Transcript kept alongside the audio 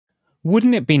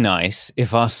Wouldn't it be nice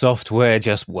if our software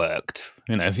just worked?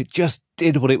 If it just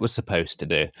did what it was supposed to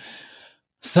do.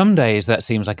 Some days that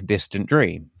seems like a distant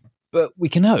dream. But we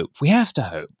can hope. We have to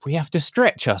hope. We have to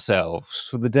stretch ourselves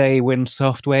for the day when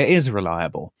software is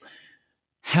reliable.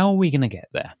 How are we going to get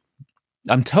there?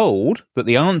 I'm told that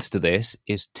the answer to this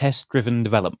is test-driven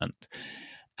development.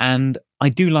 And I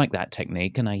do like that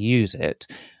technique and I use it.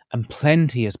 And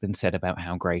plenty has been said about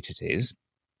how great it is.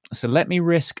 So let me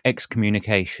risk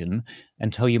excommunication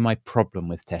and tell you my problem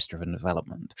with test-driven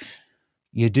development.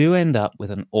 You do end up with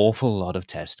an awful lot of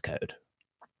test code.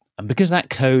 And because that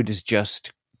code is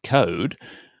just code,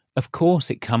 of course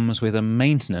it comes with a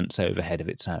maintenance overhead of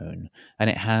its own, and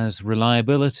it has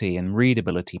reliability and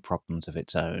readability problems of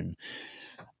its own.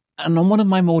 And on one of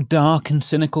my more dark and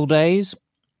cynical days,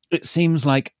 it seems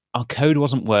like our code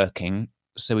wasn't working,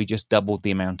 so we just doubled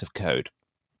the amount of code.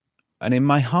 And in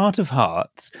my heart of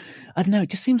hearts, I don't know, it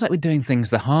just seems like we're doing things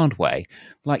the hard way.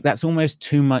 Like that's almost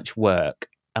too much work.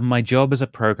 And my job as a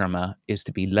programmer is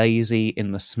to be lazy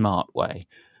in the smart way.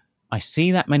 I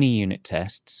see that many unit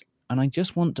tests, and I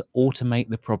just want to automate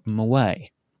the problem away.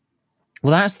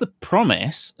 Well, that's the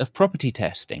promise of property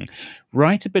testing.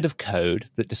 Write a bit of code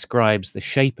that describes the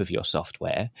shape of your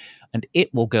software, and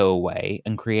it will go away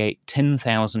and create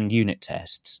 10,000 unit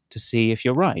tests to see if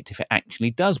you're right, if it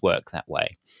actually does work that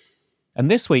way. And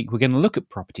this week, we're going to look at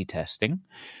property testing,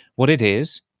 what it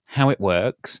is, how it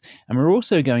works, and we're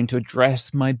also going to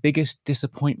address my biggest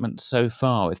disappointment so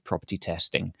far with property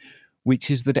testing, which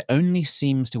is that it only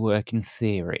seems to work in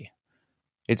theory.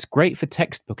 It's great for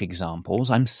textbook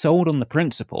examples. I'm sold on the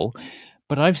principle,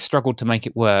 but I've struggled to make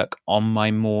it work on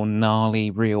my more gnarly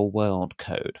real-world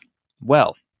code.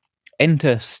 Well,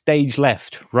 enter stage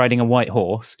left, riding a white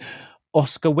horse,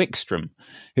 Oskar Wickström,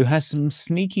 who has some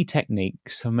sneaky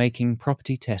techniques for making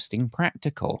property testing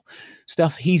practical.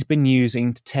 Stuff he's been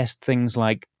using to test things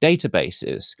like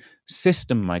databases,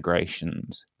 system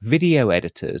migrations, video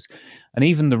editors, and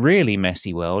even the really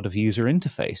messy world of user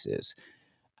interfaces.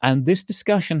 And this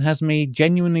discussion has me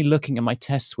genuinely looking at my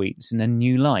test suites in a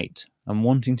new light and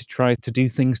wanting to try to do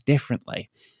things differently.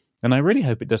 And I really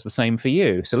hope it does the same for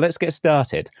you. So let's get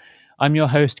started. I'm your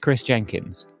host, Chris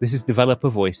Jenkins. This is Developer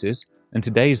Voices, and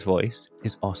today's voice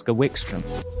is Oskar Wickström.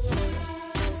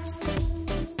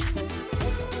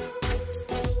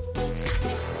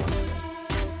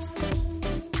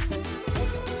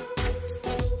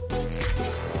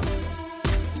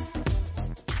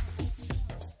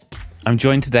 I'm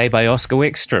joined today by Oskar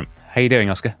Wickström. How are you doing,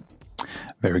 Oskar?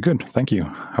 Very good, thank you.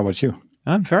 How about you?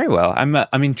 I'm very well.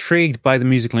 I'm intrigued by the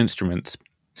musical instruments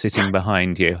sitting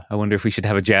behind you. I wonder if we should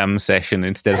have a jam session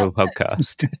instead of a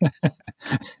podcast.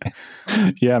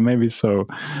 Yeah, maybe so.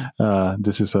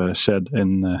 This is a shed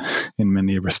in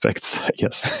many respects, I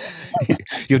guess.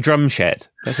 Your drum shed.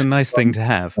 That's a nice thing to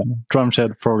have. Drum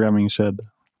shed, programming shed,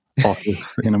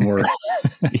 office in a more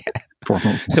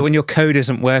formal sense. So when your code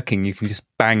isn't working, you can just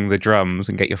bang the drums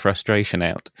and get your frustration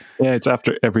out. Yeah, it's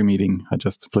after every meeting. I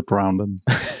just flip around and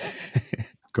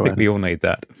go I think we all need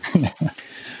that.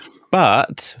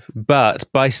 But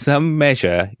by some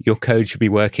measure, your code should be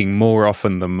working more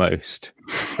often than most,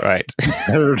 right?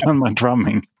 Better than my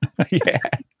drumming. Yeah.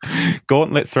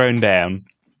 Gauntlet thrown down.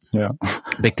 Yeah.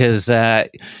 Because we're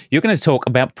going to talk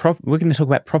about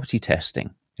property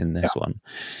testing in this one.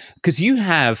 Because you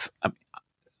have,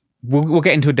 we'll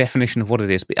get into a definition of what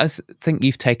it is, but I think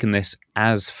you've taken this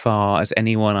as far as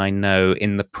anyone I know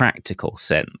in the practical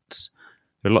sense.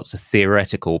 There are lots of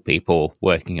theoretical people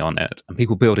working on it and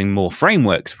people building more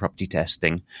frameworks for property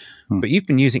testing, but you've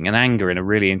been using an Anger in a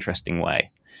really interesting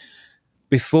way.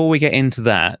 Before we get into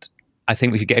that, I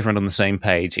think we should get everyone on the same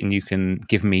page and you can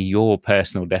give me your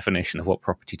personal definition of what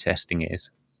property testing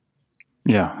is.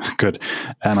 Yeah, good.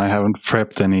 And I haven't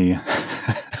prepped any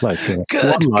Good.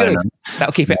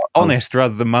 That'll keep it honest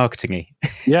rather than marketing-y.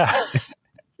 Yeah.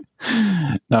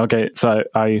 Okay, so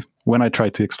I when I try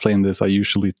to explain this, I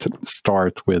usually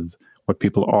start with what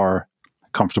people are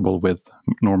comfortable with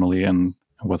normally and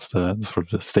what's the sort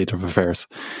of the state of affairs.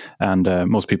 And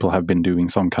most people have been doing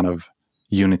some kind of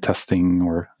unit testing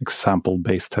or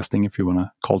example-based testing, if you want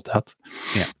to call it that.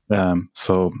 Yeah.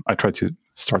 So I try to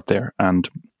start there. And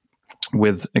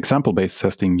with example-based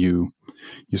testing, you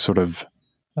sort of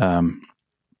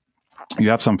you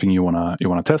have something you wanna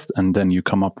test, and then you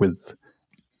come up with,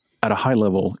 at a high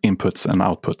level, inputs and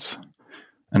outputs.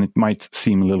 And it might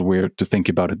seem a little weird to think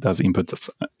about it as input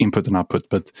and output,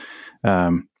 but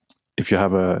if you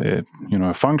have a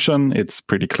function, it's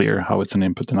pretty clear how it's an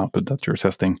input and output that you're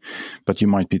testing. But you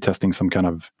might be testing some kind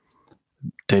of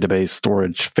database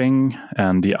storage thing,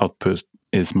 and the output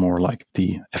is more like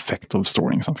the effect of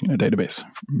storing something in a database,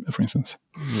 for instance.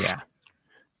 Yeah.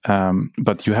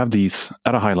 But you have these,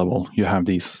 at a high level, you have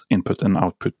these input and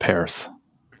output pairs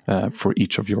for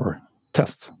each of your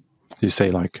tests. You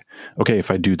say like, okay,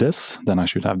 if I do this, then I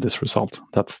should have this result.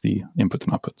 That's the input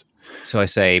and output. So I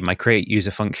say my create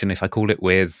user function, if I call it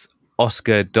with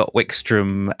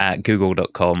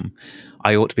Oskar.Wickström@google.com,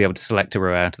 I ought to be able to select a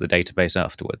row out of the database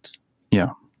afterwards.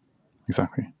 Yeah,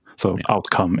 exactly. So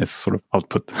outcome is sort of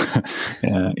output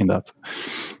in that.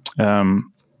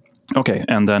 Okay,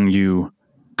 and then you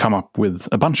come up with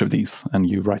a bunch of these and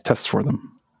you write tests for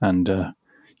them. And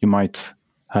you might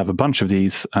have a bunch of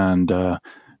these and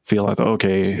feel like,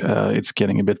 okay, it's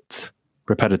getting a bit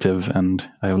repetitive and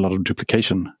I have a lot of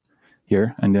duplication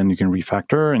here. And then you can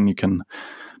refactor and you can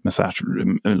massage,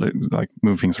 like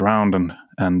move things around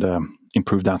and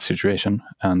improve that situation.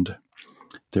 And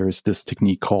there is this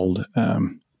technique called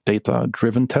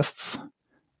data-driven tests,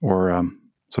 or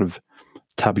sort of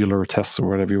tabular tests, or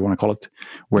whatever you want to call it,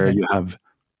 where you have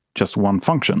just one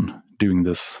function doing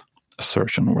this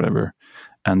assertion or whatever,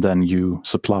 and then you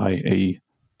supply a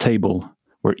table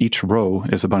where each row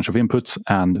is a bunch of inputs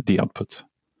and the output.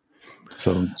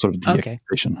 So sort of the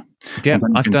equation. Yeah,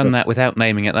 I've done that without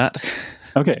naming it that.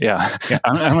 Okay, yeah.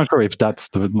 I'm not sure if that's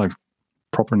the like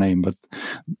proper name, but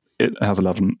it has a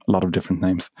lot of different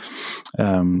names.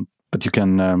 But you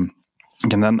can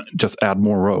then just add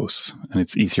more rows, and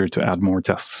it's easier to add more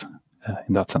tests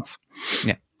in that sense.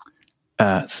 Yeah.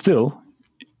 Still,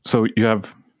 so you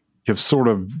have sort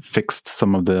of fixed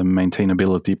some of the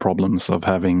maintainability problems of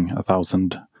having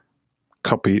 1,000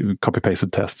 copy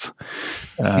pasted tests.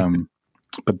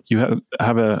 But you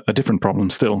have a different problem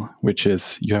still, which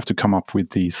is you have to come up with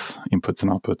these inputs and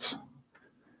outputs.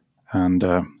 And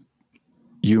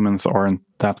humans aren't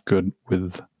that good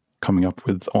with coming up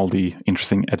with all the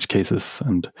interesting edge cases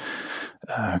and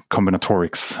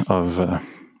combinatorics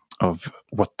of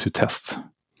what to test.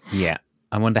 Yeah.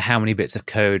 I wonder how many bits of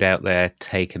code out there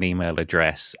take an email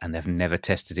address and they've never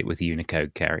tested it with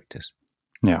Unicode characters.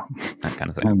 Yeah. That kind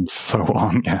of thing. And so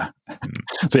on, yeah.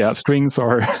 So yeah, strings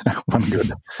are one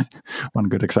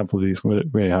good example of these, where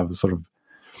you have sort of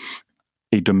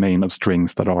a domain of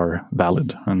strings that are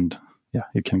valid, and yeah,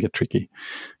 it can get tricky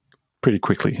pretty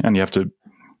quickly. And you have to,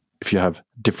 if you have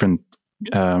different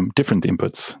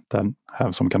inputs that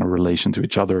have some kind of relation to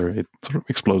each other, it sort of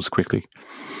explodes quickly.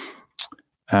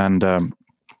 And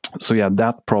so yeah,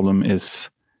 that problem is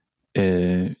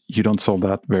you don't solve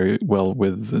that very well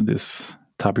with this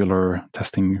tabular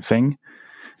testing thing,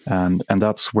 and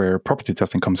that's where property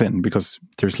testing comes in, because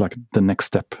there's like the next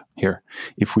step here.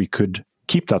 If we could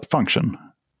keep that function,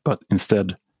 but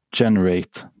instead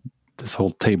generate this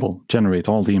whole table, generate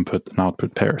all the input and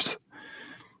output pairs,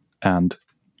 and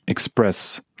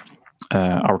express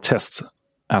our tests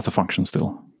as a function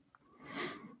still.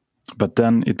 But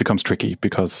then it becomes tricky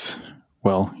because,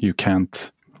 well, you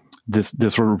can't. This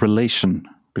sort of relation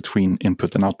between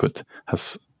input and output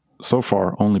has so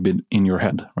far only been in your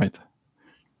head, right?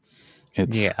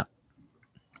 It's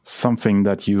something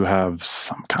that you have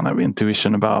some kind of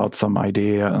intuition about, some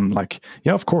idea, and like,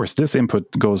 yeah, of course, this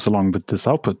input goes along with this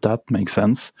output. That makes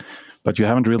sense. But you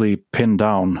haven't really pinned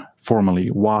down formally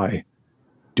why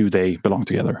do they belong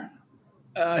together.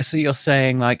 So you're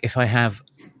saying, like, if I have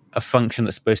a function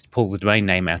that's supposed to pull the domain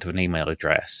name out of an email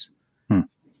address,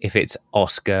 if it's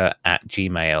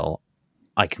Oskar@Gmail,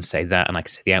 I can say that, and I can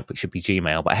say the output should be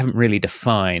Gmail, but I haven't really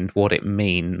defined what it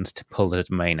means to pull the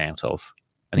domain out of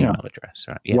an email address.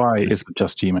 Right? Yeah. Why is it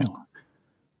just Gmail?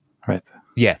 Right.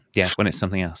 Yeah, when it's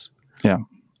something else. Yeah.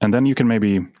 And then you can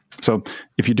maybe, so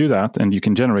if you do that and you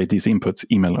can generate these inputs,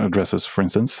 email addresses, for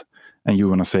instance, and you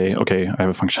want to say, okay, I have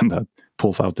a function that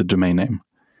pulls out the domain name.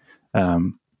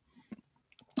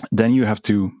 Then you have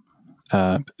to,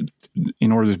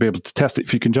 in order to be able to test it,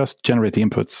 if you can just generate the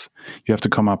inputs, you have to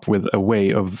come up with a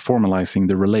way of formalizing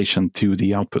the relation to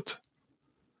the output.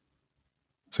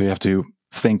 So you have to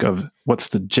think of what's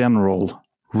the general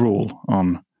rule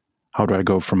on how do I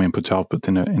go from input to output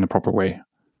in a proper way.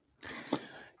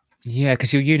 Yeah,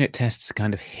 because your unit tests are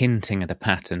kind of hinting at a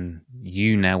pattern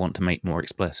you now want to make more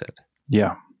explicit.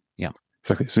 Yeah.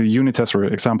 Exactly. So unit tests or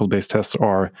example-based tests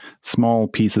are small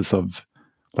pieces of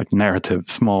like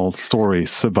narrative, small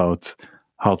stories about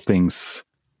how things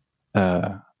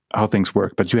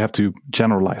work, but you have to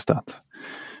generalize that.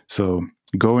 So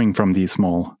going from these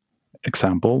small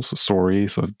examples,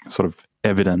 stories, or sort of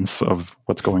evidence of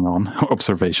what's going on,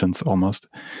 observations almost,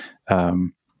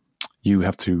 you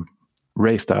have to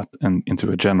raise that into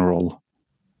a general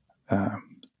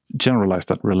generalize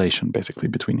that relation basically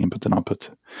between input and output.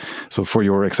 So for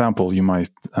your example, you might,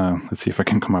 let's see if I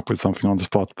can come up with something on the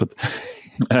spot, but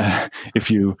if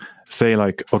you say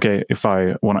like, okay, if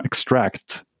I want to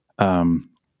extract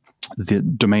the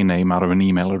domain name out of an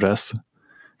email address,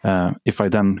 if I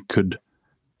then could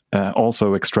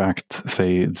also extract,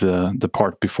 say, the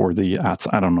part before the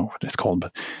 @ I don't know what it's called,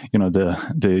 but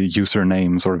the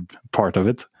username sort of part of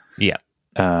it. Yeah.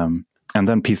 And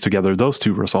then piece together those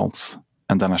two results,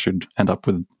 and then I should end up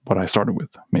with what I started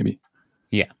with, maybe.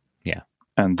 Yeah.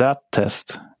 And that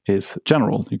test is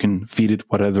general. You can feed it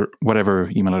whatever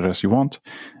email address you want,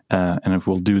 and it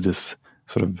will do this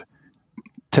sort of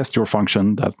test your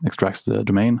function that extracts the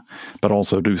domain, but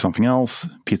also do something else,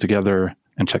 piece together,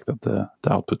 and check that the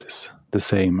output is the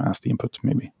same as the input,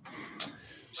 maybe.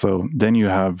 So then you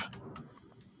have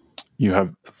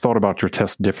thought about your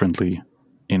test differently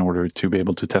in order to be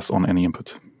able to test on any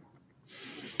input.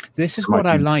 This is what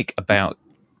I like about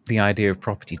the idea of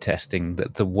property testing,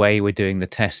 that the way we're doing the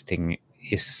testing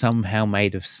is somehow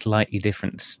made of slightly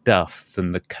different stuff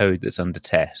than the code that's under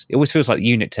test. It always feels like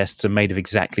unit tests are made of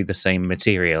exactly the same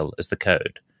material as the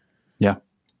code. Yeah.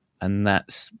 And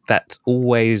that's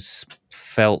always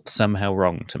felt somehow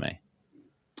wrong to me.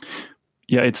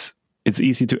 Yeah, it's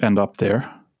easy to end up there.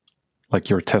 Like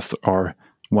your tests are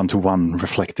one-to-one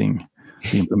reflecting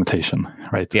the implementation,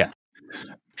 right? Yeah.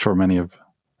 I'm sure many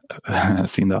have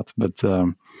seen that. But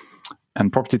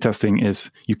and property testing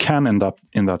is, you can end up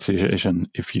in that situation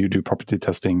if you do property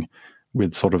testing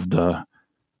with sort of the,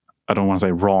 I don't want to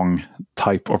say wrong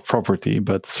type of property,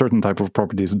 but certain type of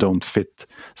properties don't fit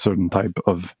certain type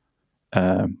of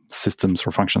systems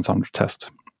or functions under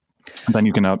test. And then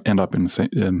you can end up in the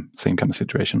same kind of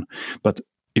situation. But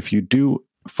if you do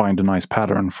find a nice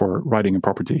pattern for writing a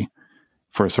property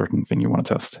for a certain thing you want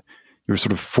to test, you're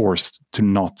sort of forced to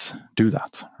not do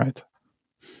that, right?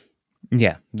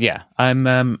 Yeah.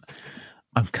 I'm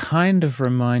kind of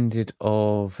reminded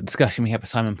of a discussion we had with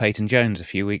Simon Peyton-Jones a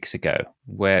few weeks ago,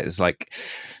 where it's like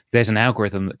there's an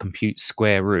algorithm that computes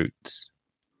square roots,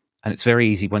 and it's very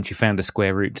easy once you found a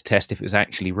square root to test if it's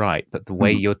actually right, but the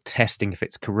way you're testing if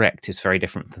it's correct is very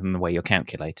different than the way you're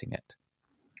calculating it.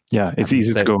 Yeah, it's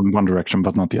easy to go in one direction,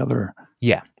 but not the other.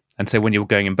 Yeah, and so when you're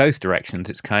going in both directions,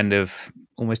 it's kind of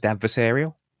almost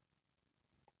adversarial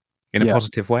in a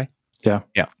positive way. Yeah.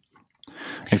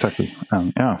 Exactly.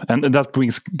 And that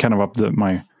brings kind of up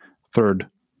my third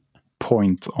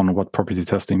point on what property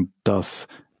testing does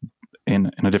in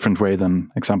a different way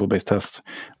than example-based tests,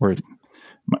 where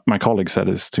my colleague said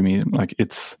this to me, like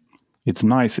it's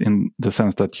nice in the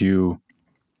sense that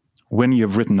when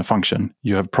you've written a function,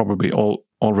 you have probably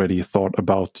already thought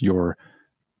about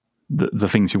the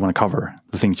things you want to cover,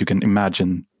 the things you can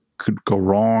imagine could go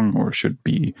wrong or should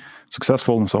be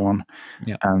successful and so on.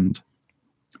 Yeah. And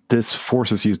this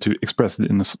forces you to express it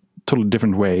in a totally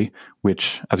different way,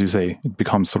 which, as you say, it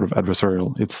becomes sort of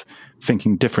adversarial. It's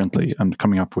thinking differently and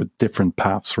coming up with different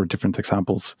paths or different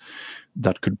examples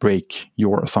that could break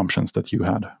your assumptions that you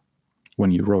had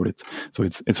when you wrote it. So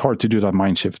it's hard to do that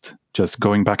mind shift, just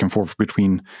going back and forth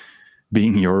between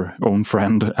being your own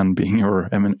friend and being your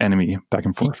enemy, back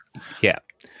and forth. Yeah.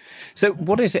 So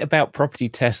what is it about property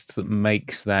tests that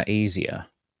makes that easier,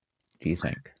 do you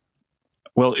think?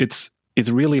 Well, it's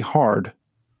really hard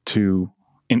to,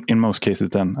 in most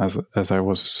cases then, as I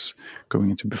was going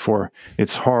into before,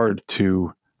 it's hard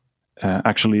to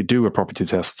actually do a property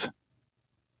test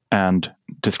and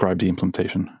describe the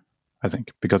implementation, I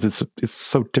think, because it's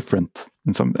so different.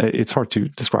 It's hard to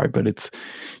describe, but you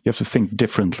have to think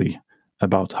differently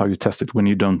about how you test it when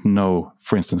you don't know,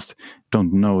 for instance,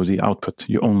 don't know the output.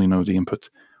 You only know the input.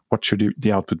 What should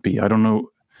the output be? I don't know.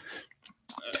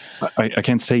 I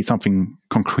can't say something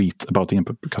concrete about the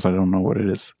input because I don't know what it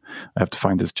is. I have to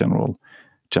find this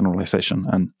generalization,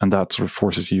 and that sort of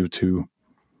forces you to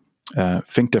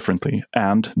think differently,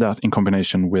 and that in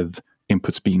combination with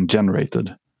inputs being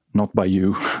generated, not by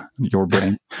you, your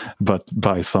brain, but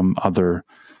by some other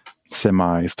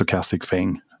semi-stochastic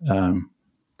thing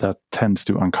that tends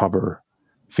to uncover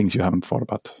things you haven't thought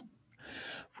about.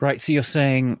 Right, so you're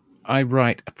saying I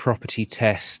write a property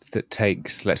test that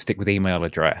takes, let's stick with email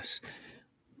address.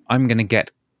 I'm going to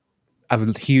get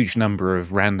a huge number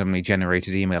of randomly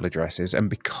generated email addresses,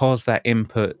 and because that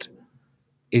input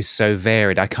is so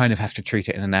varied, I kind of have to treat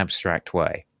it in an abstract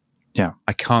way. Yeah.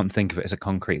 I can't think of it as a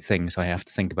concrete thing, so I have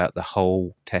to think about the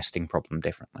whole testing problem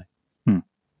differently.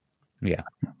 Yeah.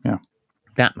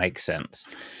 That makes sense.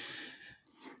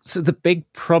 So the big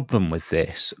problem with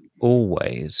this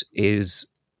always is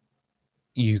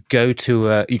you go to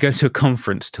a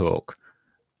conference talk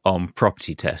on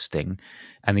property testing,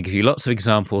 and they give you lots of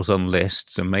examples on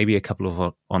lists and maybe a couple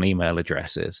of on email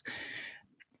addresses.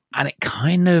 And it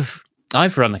kind of,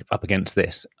 I've run up against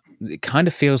this. It kind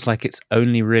of feels like it's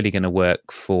only really going to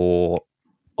work for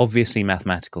obviously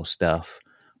mathematical stuff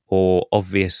or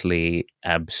obviously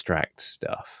abstract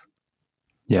stuff.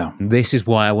 Yeah. This is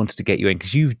why I wanted to get you in,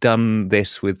 because you've done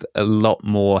this with a lot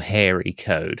more hairy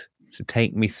code. So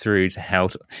take me through to how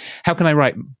can I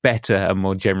write better and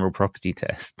more general property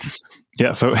tests?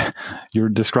 Yeah, so you're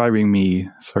describing me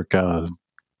circa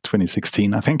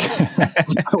 2016, I think.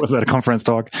 I was at a conference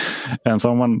talk, and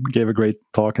someone gave a great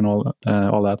talk and all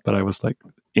that, but I was like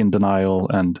in denial,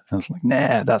 and I was like,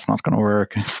 nah, that's not going to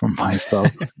work for my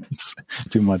stuff. It's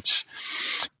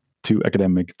too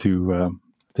academic, too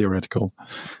theoretical.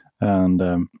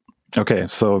 And okay,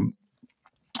 so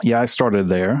yeah, I started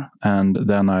there, and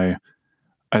then I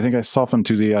think I softened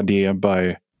to the idea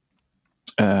by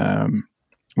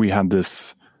we had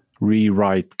this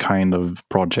rewrite kind of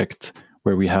project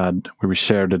where we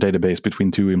shared a database between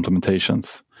two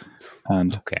implementations,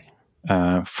 and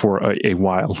for a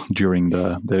while during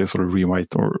the sort of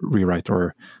rewrite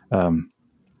or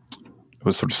it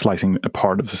was sort of slicing a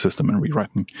part of the system and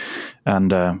rewriting,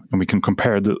 and we can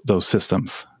compare those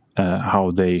systems,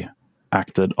 how they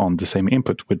acted on the same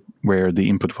input, where the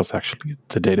input was actually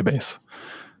the database.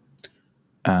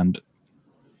 And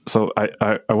so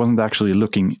I wasn't actually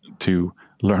looking to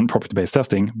learn property-based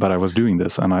testing, but I was doing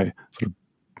this, and I sort of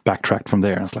backtracked from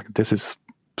there. It's like, this is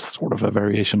sort of a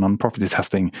variation on property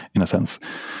testing in a sense.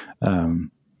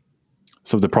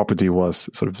 So the property was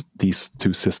sort of these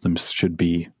two systems should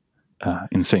be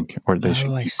in sync, or they should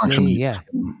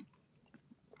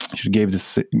should give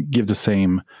the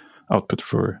same output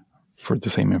for the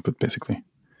same input, basically.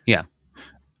 Yeah.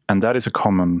 And that is a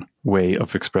common way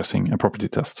of expressing a property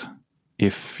test.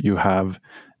 If you have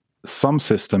some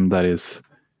system that is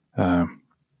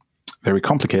very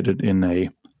complicated in a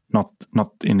not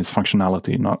in its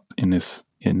functionality, not in its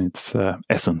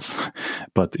essence,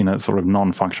 but in a sort of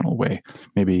non-functional way,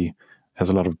 maybe has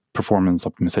a lot of performance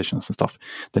optimizations and stuff,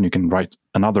 then you can write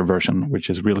another version which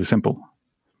is really simple,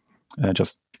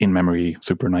 just in memory,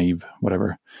 super naive,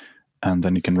 whatever, and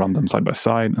then you can run them side by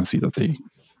side and see that they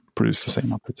produce the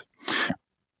same output.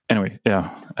 Anyway, yeah,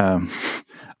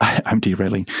 I'm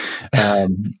derailing.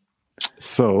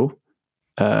 So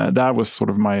that was sort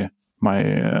of my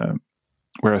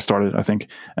where I started, I think.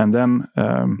 And then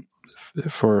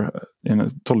in a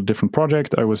totally different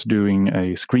project, I was doing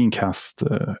a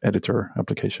screencast editor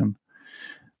application.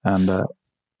 And that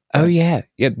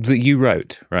you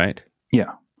wrote, right?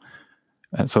 Yeah.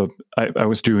 And so I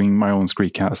was doing my own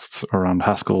screencasts around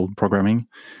Haskell programming,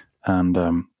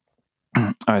 and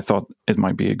I thought it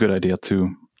might be a good idea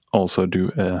to also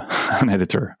do an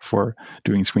editor for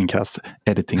doing screencast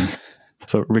editing.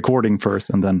 So recording first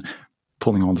and then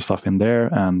pulling all the stuff in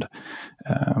there and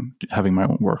having my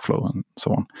own workflow and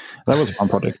so on. That was a fun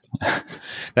project.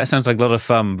 That sounds like a lot of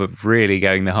fun, but really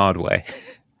going the hard way.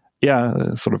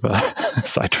 Yeah, sort of a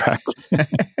sidetrack.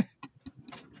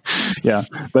 Yeah,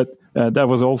 but that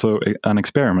was also an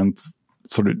experiment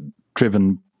sort of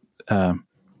driven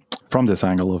from this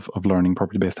angle of learning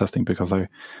property-based testing, because I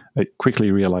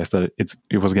quickly realized that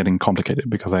it was getting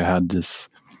complicated, because I had this,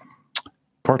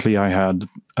 partly I had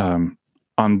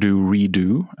undo,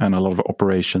 redo, and a lot of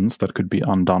operations that could be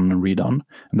undone and redone.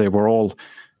 And they were all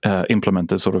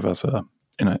implemented sort of as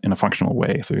in a functional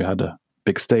way. So you had a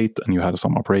big state and you had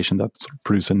some operation that sort of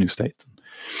produced a new state.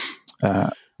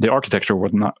 The architecture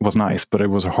was nice, but it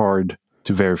was hard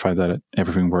to verify that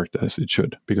everything worked as it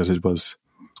should, because it was,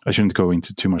 I shouldn't go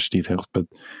into too much detail, but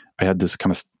I had this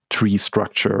kind of tree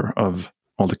structure of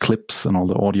all the clips and all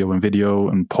the audio and video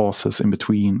and pauses in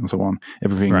between and so on.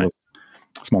 Everything was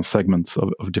small segments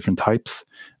of different types.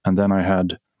 And then I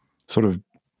had sort of,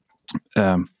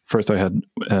 first I had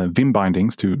Vim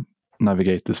bindings to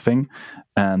navigate this thing,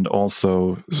 and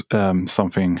also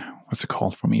something, what's it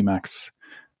called from Emacs?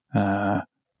 I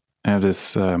have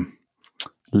this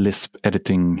Lisp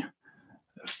editing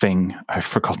thing. I've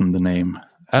forgotten the name.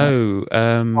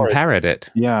 Paredit.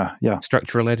 Yeah.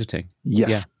 Structural editing. Yes.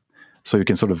 Yeah. So you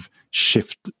can sort of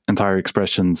shift entire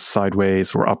expressions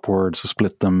sideways or upwards, or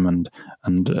split them and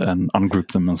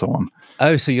ungroup them and so on.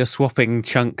 Oh, so you're swapping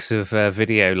chunks of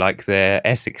video like their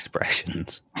S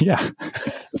expressions. Yeah.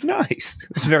 Nice.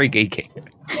 It's very geeky.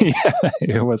 Yeah,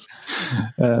 it was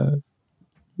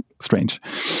strange.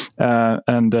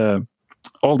 And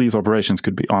all these operations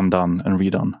could be undone and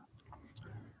redone.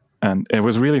 And it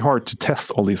was really hard to test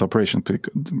all these operations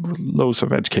because there were loads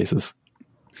of edge cases.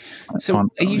 So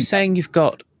are you saying you've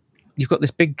got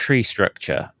this big tree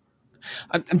structure,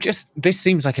 I'm just. This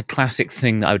seems like a classic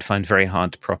thing that I would find very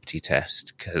hard to property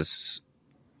test because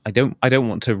I don't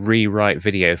want to rewrite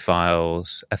video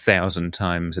files 1,000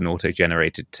 times an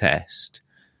auto-generated test,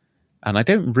 and I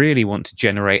don't really want to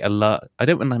generate a lot. I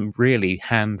don't want to really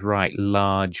handwrite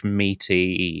large,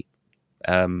 meaty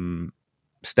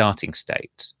starting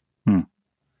states.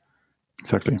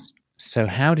 Exactly. So,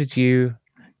 how did you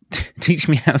teach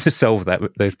me how to solve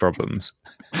those problems?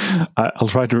 I'll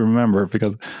try to remember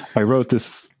because I wrote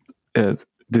this.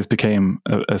 This became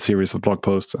a series of blog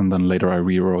posts, and then later I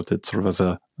rewrote it sort of as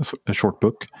a short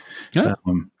book,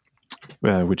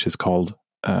 which is called,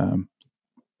 I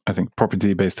think,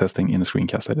 Property-Based Testing in a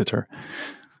Screencast Editor.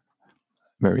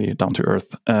 Very down to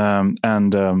earth.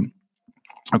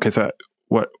 Okay, so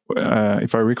what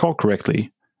if I recall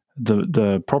correctly,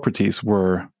 the properties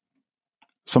were,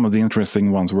 some of the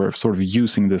interesting ones were sort of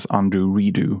using this undo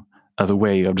redo as a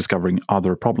way of discovering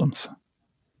other problems.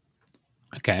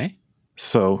 Okay.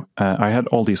 So I had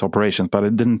all these operations, but I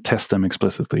didn't test them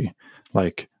explicitly.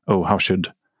 Like, how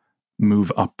should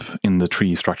move up in the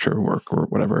tree structure work or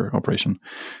whatever operation.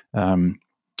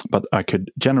 But I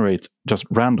could generate just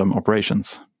random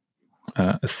operations,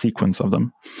 a sequence of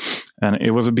them. And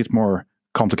it was a bit more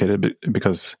complicated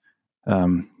because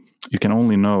you can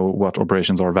only know what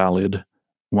operations are valid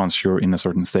once you're in a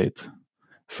certain state.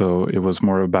 So it was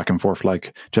more of a back and forth,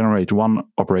 like generate one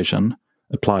operation,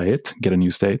 apply it, get a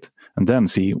new state, and then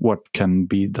see what can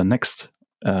be the next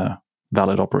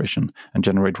valid operation and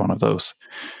generate one of those.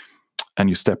 And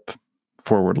you step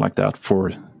forward like that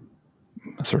for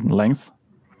a certain length.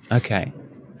 Okay.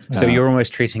 So you're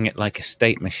almost treating it like a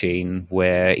state machine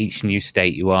where each new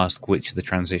state you ask which are the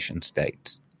transition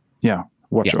states. Yeah.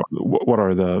 What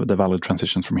are the valid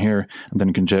transitions from here? And then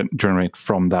you can generate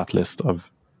from that list of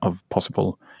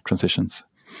possible transitions.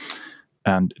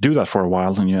 And do that for a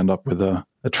while, and you end up with a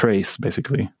trace,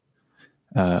 basically,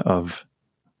 of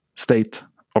state,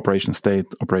 operation state,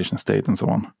 and so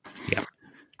on. Yeah.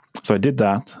 So I did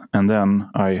that, and then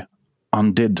I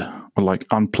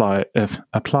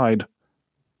applied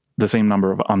the same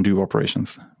number of undo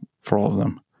operations for all of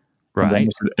them. Right. And then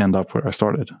you should end up where I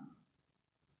started.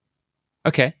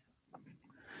 Okay.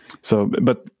 So,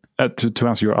 but to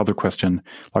answer your other question,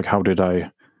 like how did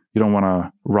you don't want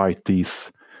to write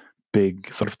these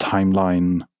big sort of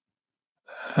timeline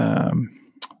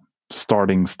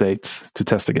starting states to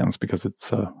test against because it's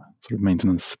a sort of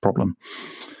maintenance problem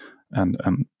and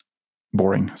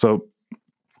boring. So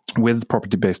with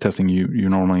property-based testing, you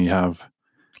normally have,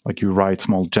 like, you write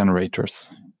small generators.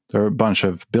 There are a bunch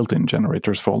of built-in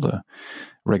generators for all the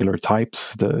regular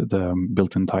types, the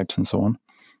built-in types and so on.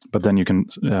 But then you can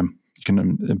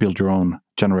build your own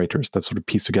generators that sort of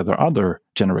piece together other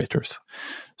generators.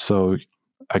 So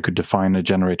I could define a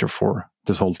generator for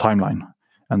this whole timeline.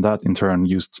 And that in turn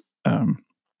used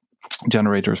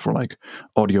generators for like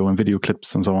audio and video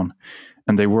clips and so on.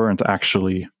 And they weren't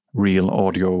actually real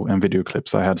audio and video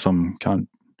clips. I had some kind of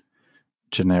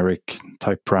generic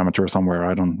type parameter somewhere.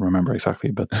 I don't remember exactly,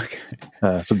 but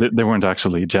so they weren't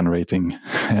actually generating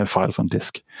files on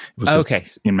disk. It was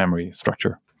just in memory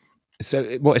structure. So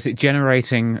what is it,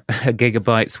 generating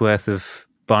gigabytes worth of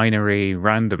binary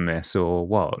randomness or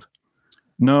what?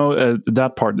 No,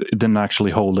 that part didn't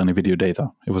actually hold any video data.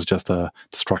 It was just a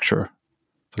structure.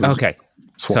 So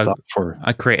So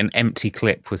I create an empty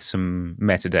clip with some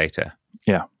metadata.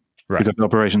 Yeah. Right. Because the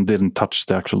operation didn't touch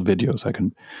the actual video, so I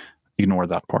can ignore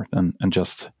that part and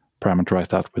just parameterize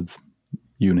that with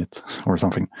unit or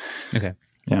something. Okay.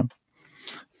 Yeah.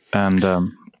 And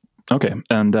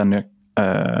and then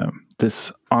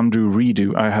this undo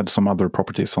redo, I had some other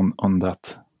properties on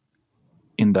that,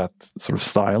 in that sort of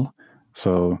style.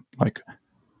 So like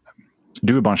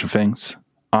do a bunch of things,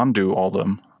 undo all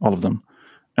of them,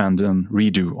 and then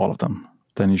redo all of them.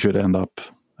 Then you should end up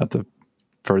at the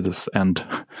furthest end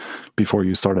before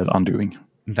you started undoing.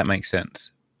 That makes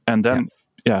sense. And then,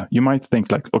 you might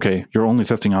think like, okay, you're only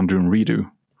testing undo and redo.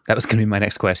 That was going to be my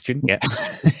next question. Yeah.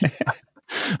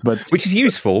 But which is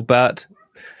useful, but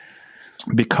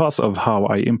because of how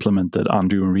I implemented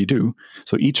undo and redo,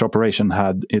 so each operation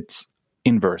had its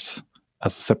inverse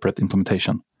as a separate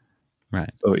implementation.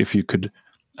 Right. So if you could,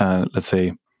 let's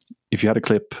say, if you had a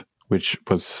clip which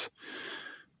was,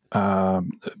 or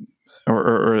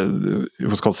it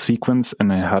was called sequence,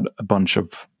 and it had a bunch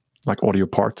of like audio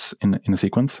parts in a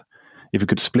sequence. If you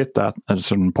could split that at a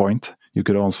certain point, you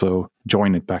could also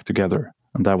join it back together,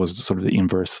 and that was sort of the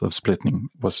inverse of splitting,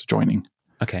 was joining.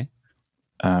 Okay.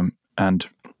 And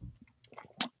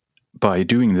by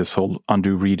doing this whole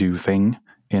undo redo thing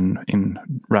in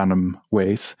random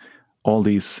ways, all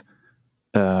these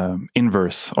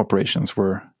inverse operations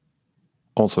were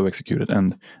also executed,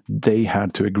 and they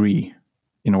had to agree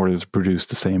in order to produce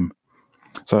the same.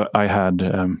 So I had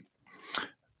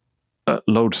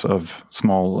loads of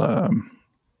small,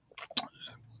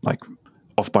 like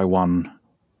off by one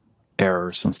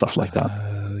errors and stuff like that.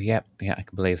 Oh, yeah, I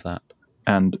can believe that.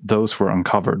 And those were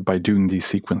uncovered by doing these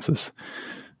sequences.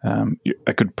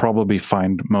 I could probably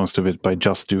find most of it by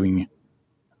just doing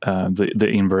the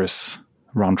inverse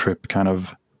round trip kind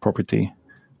of property.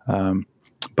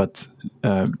 But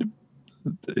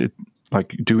it,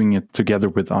 like doing it together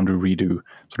with undo redo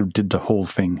sort of did the whole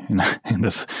thing in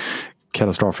this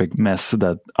catastrophic mess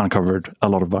that uncovered a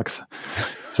lot of bugs.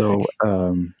 So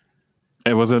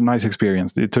it was a nice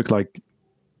experience. It took like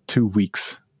 2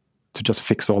 weeks to just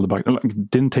fix all the bugs.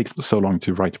 It didn't take so long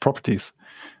to write the properties,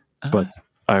 but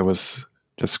I was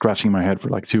just scratching my head for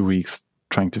like 2 weeks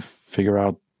trying to figure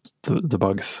out the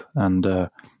bugs and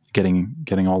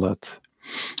getting all that.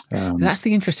 That's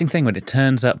the interesting thing, when it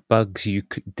turns up bugs you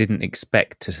didn't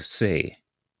expect to see.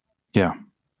 Yeah.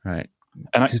 Right.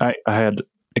 And I had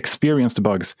experienced the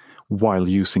bugs while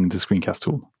using the screencast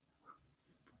tool.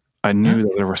 I knew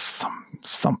that there was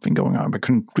something going on, but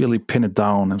couldn't really pin it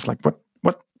down. It's like,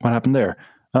 what happened there?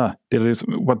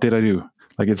 What did I do?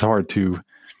 Like, it's hard to.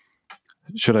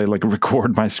 Should I like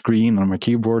record my screen on my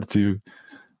keyboard to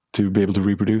be able to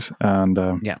reproduce? And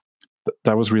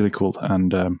that was really cool,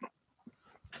 and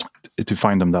to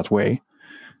find them that way.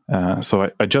 So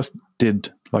I just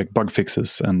did like bug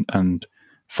fixes and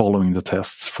following the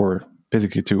tests for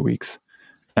basically 2 weeks.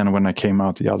 And when I came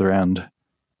out the other end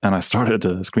and I started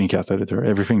a screencast editor,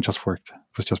 everything just worked.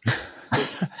 It was just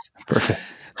perfect.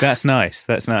 That's nice.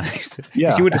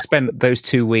 Yeah. You would have spent those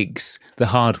 2 weeks the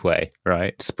hard way,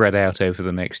 right? Spread out over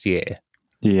the next year.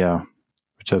 Yeah.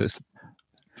 Just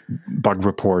bug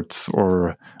reports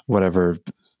or whatever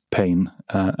pain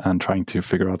and trying to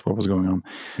figure out what was going on.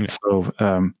 Yeah.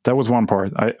 So that was one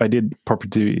part. I did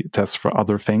property tests for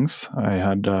other things. I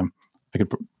had I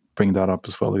could bring that up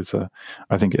as well. It's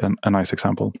I think a nice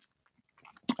example.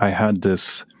 I had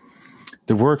this.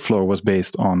 The workflow was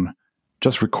based on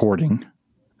just recording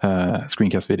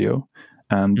screencast video,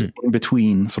 and in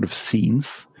between sort of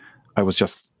scenes, I was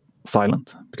just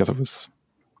silent because I was.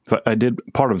 So I did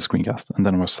part of the screencast, and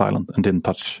then I was silent and didn't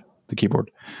touch the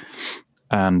keyboard,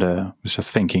 and was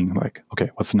just thinking like, okay,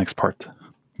 what's the next part?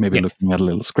 Maybe looking at a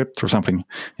little script or something.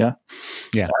 Yeah.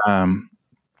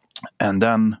 And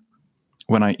then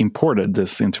when I imported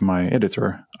this into my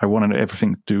editor, I wanted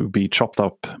everything to be chopped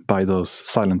up by those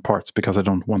silent parts because I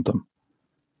don't want them.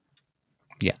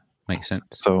 Yeah, makes sense.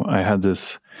 So I had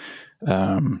this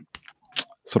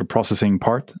sort of processing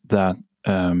part that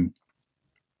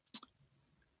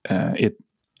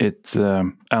it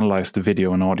analyzed the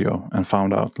video and audio and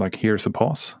found out like, here's a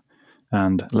pause,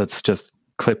 and let's just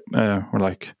clip or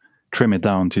like trim it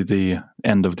down to the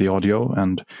end of the audio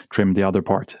and trim the other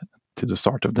part to the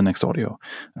start of the next audio,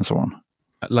 and so on.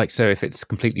 Like, so if it's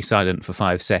completely silent for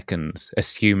 5 seconds,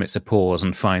 assume it's a pause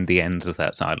and find the ends of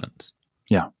that silence.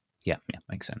 Yeah,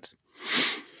 makes sense.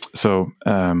 So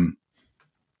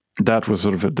that was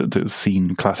sort of the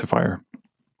scene classifier.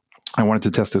 I wanted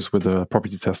to test this with a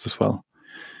property test as well.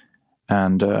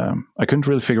 And I couldn't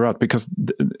really figure out, because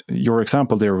your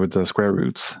example there with the square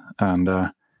roots, and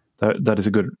that is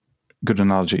a good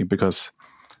analogy, because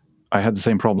I had the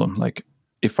same problem. Like,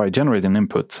 if I generate an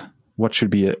input, what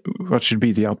should be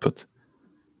the output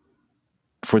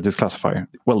for this classifier?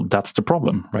 Well, that's the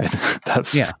problem, right?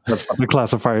 That's what the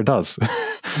classifier does.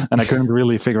 And I couldn't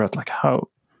really figure out like how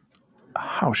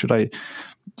should I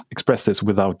express this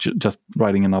without just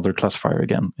writing another classifier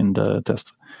again in the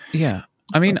test. Yeah.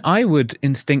 I mean, I would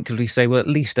instinctively say, well, at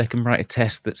least I can write a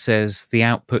test that says the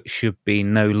output should be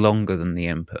no longer than the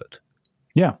input.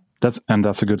 Yeah, that's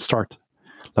a good start.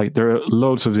 Like, there are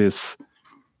loads of these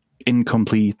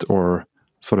incomplete or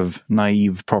sort of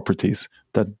naive properties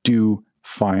that do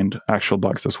find actual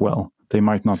bugs as well. They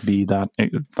might not be that,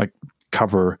 like,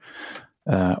 cover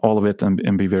all of it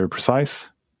and be very precise,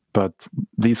 but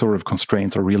these sort of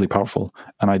constraints are really powerful.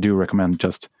 And I do recommend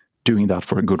just doing that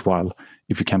for a good while.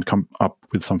 If you can't come up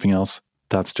with something else,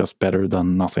 that's just better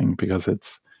than nothing, because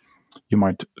you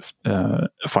might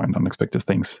find unexpected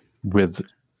things with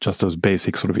just those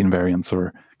basic sort of invariants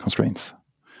or constraints.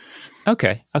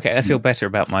 Okay, I feel better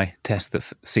about my test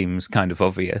that seems kind of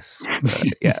obvious.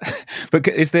 Yeah. But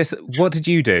what did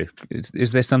you do?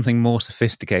 Is there something more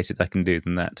sophisticated I can do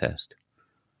than that test?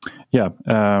 Yeah.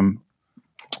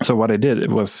 So what I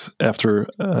did, was after,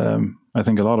 I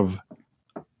think, a lot of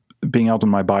being out on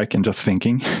my bike and just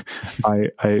thinking,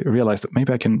 I realized that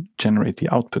maybe I can generate the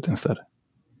output instead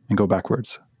and go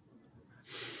backwards.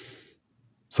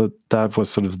 So that was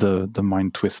sort of the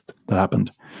mind twist that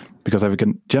happened, because I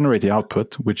can generate the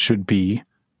output, which should be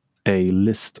a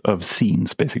list of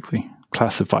scenes, basically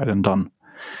classified and done.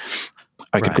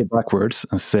 I could go backwards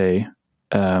and say,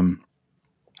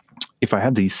 if I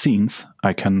have these scenes,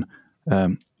 I can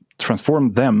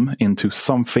transform them into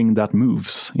something that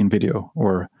moves in video,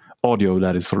 or audio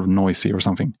that is sort of noisy or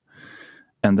something.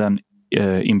 And then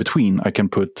in between, I can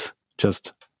put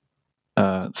just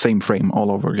same frame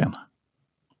all over again.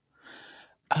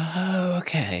 Oh,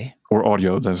 okay. Or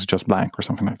audio that's just blank or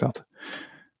something like that.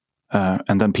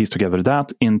 And then piece together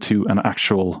that into an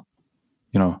actual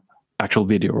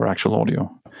video or actual audio.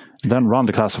 Then run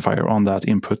the classifier on that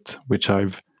input, which I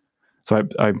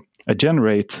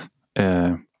generate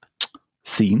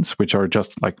scenes, which are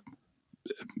just like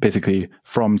basically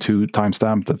from to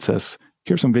timestamp that says,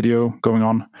 here's some video going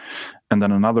on. And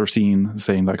then another scene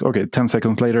saying like, okay, 10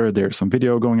 seconds later, there's some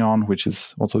video going on, which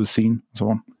is also a scene, and so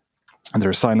on. And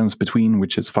there's silence between,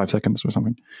 which is 5 seconds or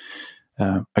something.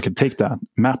 I can take that,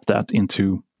 map that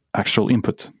into actual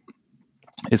input.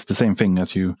 It's the same thing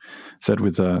as you said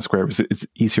with Square. It's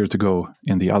easier to go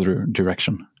in the other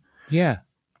direction. Yeah.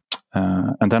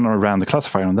 And then I ran the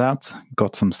classifier on that,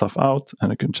 got some stuff out,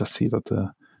 and I can just see that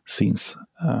the scenes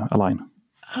align.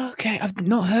 Okay, I've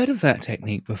not heard of that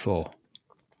technique before.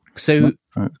 So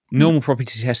normal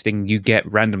property testing, you get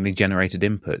randomly generated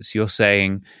inputs. You're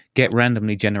saying get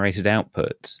randomly generated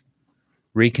outputs,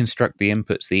 reconstruct the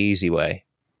inputs the easy way.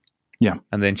 Yeah.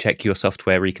 And then check your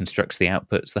software reconstructs the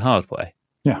outputs the hard way.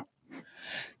 Yeah.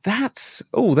 That's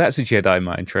a Jedi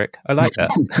mind trick. I like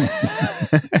that.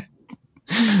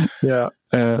 Yeah,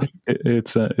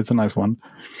 it's a nice one.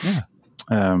 Yeah.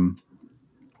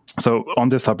 So on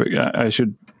this topic,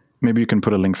 maybe you can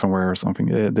put a link somewhere or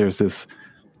something. There's this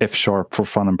F# for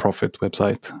Fun and Profit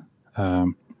website,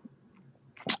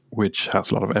 which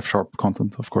has a lot of F#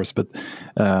 content, of course. But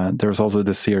there's also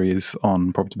this series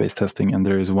on property-based testing, and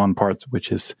there is one part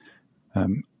which is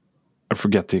I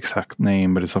forget the exact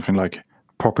name, but it's something like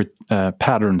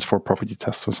patterns for property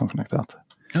tests or something like that.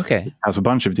 Okay. It has a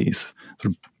bunch of these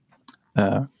sort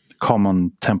of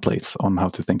common templates on how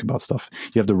to think about stuff.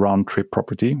 You have the round trip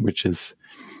property, which is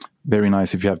very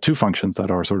nice if you have two functions that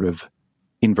are sort of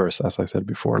inverse, as I said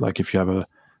before. Like if you have a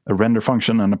render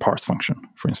function and a parse function,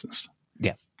 for instance.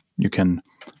 Yeah. You can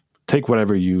take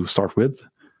whatever you start with,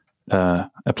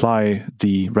 apply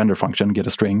the render function, get a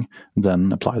string,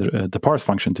 then apply the parse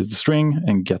function to the string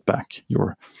and get back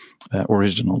your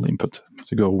original input.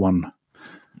 So go one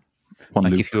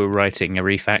like loop. if you were writing a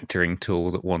refactoring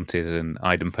tool that wanted an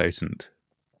idempotent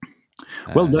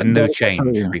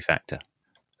change refactor.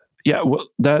 Yeah, well,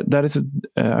 that is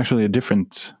actually a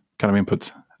different kind of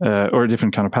input or a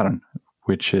different kind of pattern,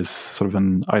 which is sort of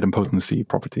an idempotency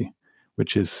property,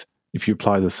 which is if you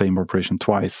apply the same operation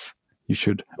twice, you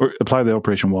should or apply the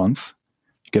operation once,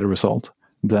 you get a result,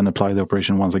 then apply the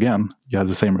operation once again, you have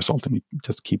the same result, and you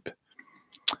just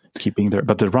keeping there.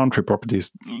 But the round trip property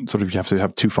is sort of you have to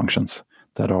have two functions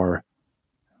that are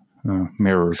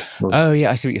mirrored. Oh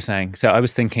yeah, I see what you're saying. So I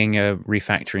was thinking a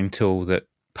refactoring tool that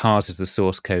parses the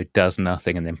source code, does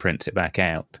nothing, and then prints it back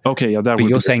out. Okay, yeah, but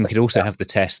you're saying you could also have the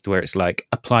test where it's like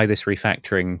apply this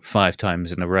refactoring 5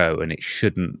 times in a row, and it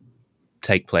shouldn't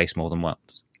take place more than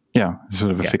once. Yeah,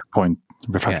 sort of a fixed point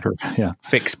refactor. Yeah.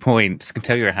 Fixed points. I can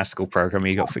tell you're a Haskell programmer.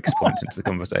 You got fixed points into the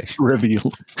conversation.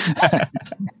 Reveal.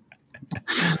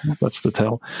 That's the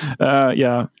tell.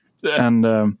 Yeah, and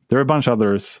there are a bunch of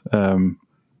others. I don't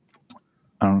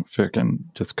know if I can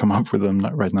just come up with them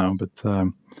right now, but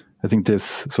I think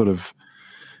this sort of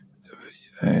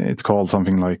it's called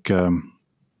something like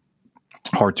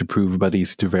hard to prove but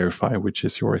easy to verify, which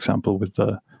is your example with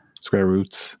the square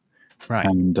roots. Right.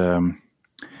 And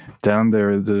then there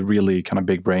is the really kind of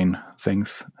big brain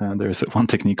things. There's one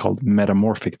technique called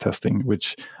metamorphic testing,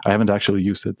 which I haven't actually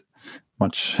used it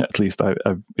much. At least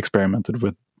I've experimented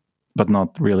with, but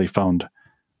not really found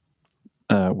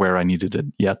where I needed it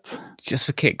yet. Just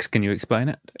for kicks, can you explain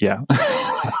it? Yeah.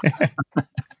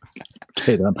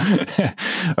 Okay, then.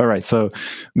 All right. So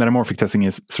metamorphic testing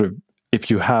is sort of if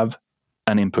you have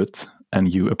an input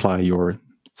and you apply your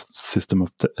system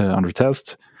of under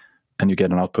test and you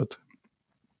get an output.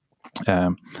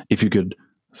 If you could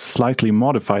slightly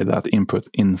modify that input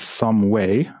in some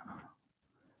way,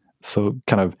 so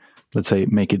kind of, let's say,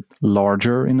 make it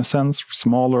larger in a sense,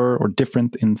 smaller or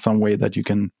different in some way that you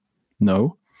can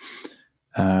know,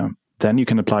 then you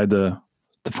can apply the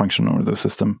function or the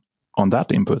system on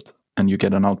that input and you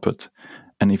get an output.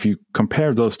 And if you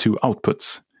compare those two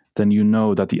outputs, then you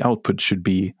know that the output should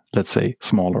be, let's say,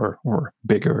 smaller or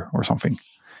bigger or something.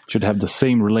 Should have the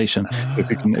same relation. If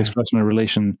you can express a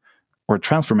relation or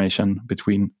transformation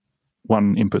between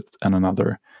one input and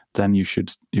another, then you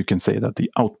can say that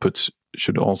the output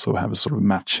should also have a sort of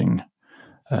matching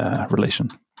relation.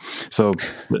 So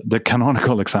the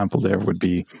canonical example there would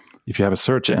be if you have a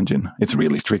search engine, it's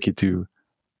really tricky to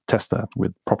test that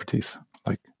with properties.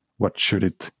 Like, what should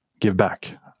it give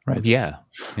back, right? Yeah.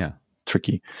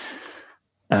 Tricky.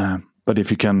 But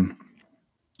if you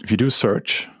do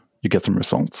search, you get some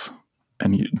results,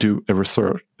 and you do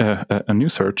a new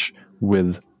search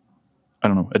with, I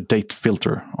don't know, a date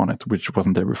filter on it, which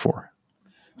wasn't there before.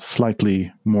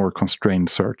 Slightly more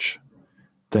constrained search.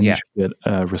 Then you should get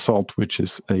a result which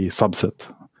is a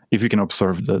subset, if you can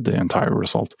observe the entire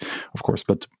result, of course.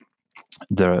 But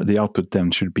the output then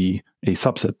should be a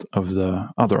subset of the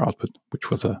other output,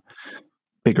 which was a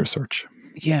bigger search.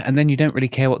 Yeah, and then you don't really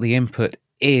care what the input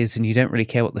is, and you don't really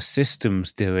care what the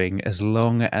system's doing, as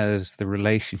long as the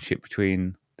relationship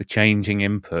between the changing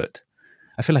input.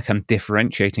 I feel like I'm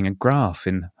differentiating a graph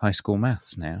in high school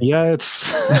maths now. Yeah,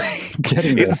 it's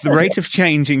getting there. It's the rate of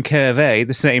change in curve A,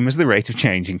 the same as the rate of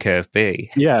change in curve B.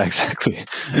 Yeah, exactly.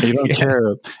 You don't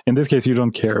care. In this case, you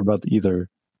don't care about either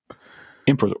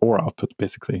input or output,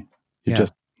 basically. You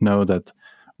just know that,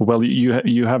 well,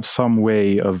 you have some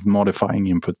way of modifying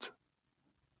input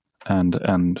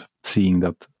and seeing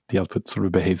that the output sort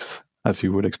of behaves as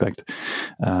you would expect.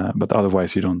 But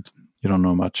otherwise, you don't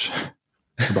know much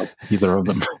about either of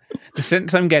them. The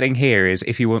sense I'm getting here is,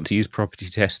 if you want to use property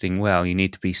testing well, you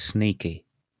need to be sneaky.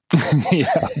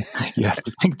 Yeah, you have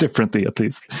to think differently, at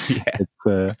least.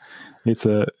 Yeah. It's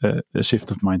a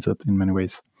shift of mindset in many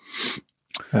ways.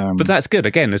 But that's good.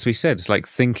 Again, as we said, it's like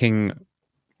thinking.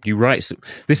 You write.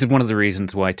 This is one of the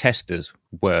reasons why testers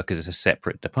work as a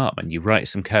separate department. You write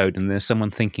some code, and there's someone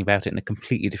thinking about it in a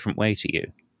completely different way to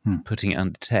you, putting it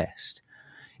under test.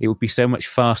 It would be so much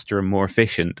faster and more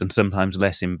efficient, and sometimes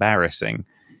less embarrassing,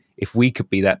 if we could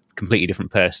be that completely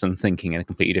different person thinking in a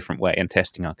completely different way and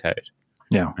testing our code.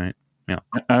 Yeah. Right? Yeah.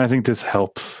 And I think this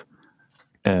helps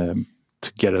to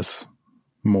get us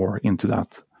more into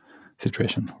that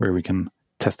situation where we can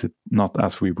test it not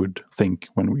as we would think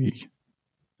when we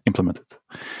implement it.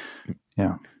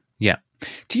 Yeah. Yeah.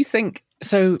 Do you think,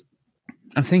 so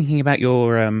I'm thinking about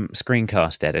your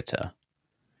screencast editor.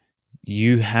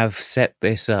 You have set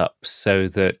this up so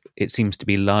that it seems to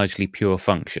be largely pure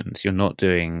functions. You're not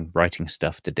doing writing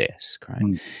stuff to disk,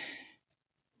 right?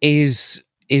 Is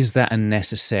that a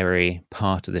necessary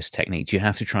part of this technique? Do you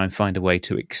have to try and find a way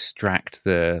to extract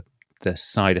the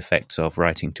side effects of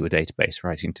writing to a database,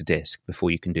 writing to disk,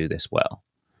 before you can do this well?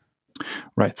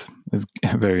 Right. It's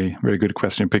a very, very good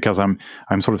question, because I'm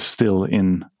sort of still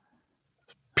in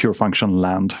pure function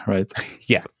land, right?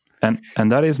 Yeah.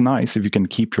 And that is nice if you can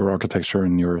keep your architecture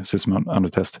and your system under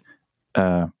test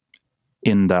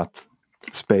in that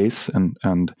space,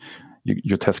 and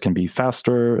your test can be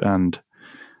faster, and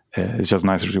it's just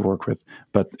nicer to work with.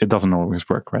 But it doesn't always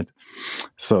work, right?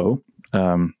 So,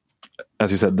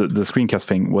 as you said, the screencast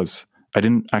thing was, I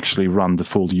didn't actually run the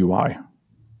full UI.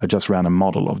 I just ran a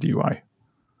model of the UI,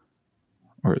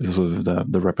 or sort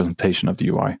of the representation of the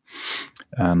UI,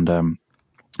 and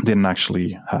didn't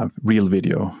actually have real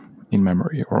video in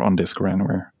memory or on disk or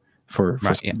anywhere for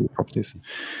the properties.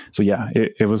 So yeah,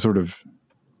 it was sort of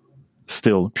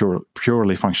still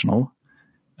purely functional,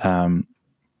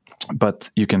 but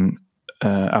you can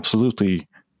absolutely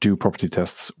do property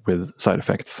tests with side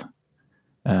effects.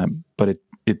 But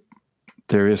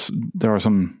there are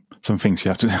some things you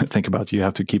have to think about. You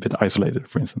have to keep it isolated,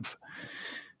 for instance.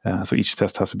 So each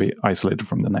test has to be isolated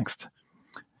from the next.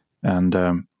 And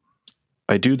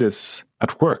I do this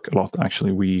at work a lot,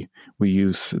 actually. We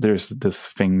use, there's this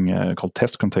thing called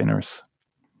test containers.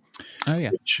 Oh,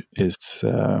 yeah. Which is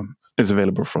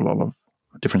available for a lot of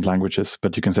different languages.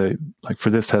 But you can say, like, for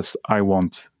this test, I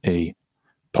want a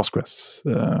Postgres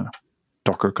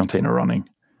Docker container running.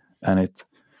 And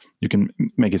you can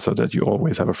make it so that you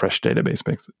always have a fresh database,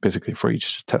 basically, for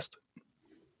each test.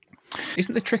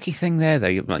 Isn't the tricky thing there,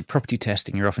 though, like property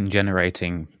testing, you're often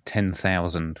generating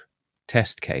 10,000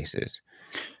 test cases.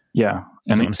 Yeah.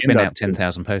 You don't want to spin out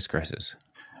 10,000 Postgreses.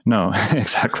 No,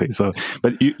 exactly. So,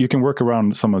 but you can work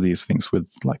around some of these things with,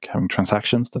 like, having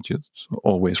transactions that you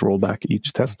always roll back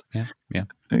each test. Yeah.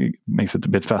 It makes it a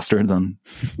bit faster than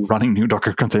running new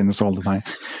Docker containers all the time.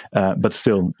 But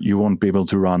still, you won't be able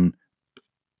to run,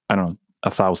 I don't know,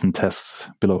 1,000 tests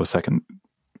below a second.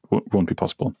 Won't be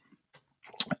possible.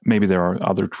 Maybe there are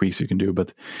other tweaks you can do,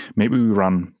 but maybe we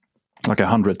run like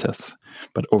 100 tests.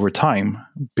 But over time,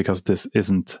 because this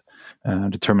isn't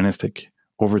deterministic,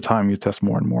 over time you test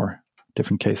more and more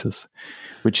different cases,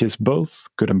 which is both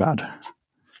good and bad.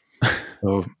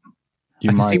 So I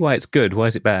can see why it's good. Why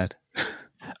is it bad?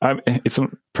 It's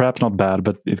perhaps not bad,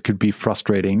 but it could be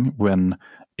frustrating when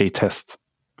a test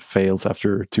fails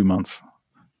after 2 months.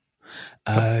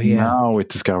 Oh, yeah. Now it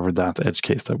discovered that edge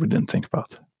case that we didn't think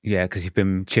about. Yeah, because you've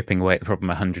been chipping away at the problem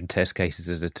 100 test cases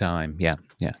at a time. Yeah.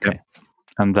 Okay. Yep.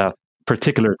 And that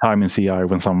particular time in CI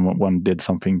when someone did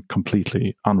something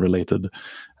completely unrelated,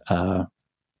 my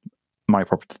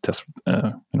property test,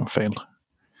 failed.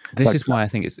 This is why I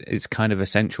think it's kind of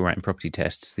essential, right, in property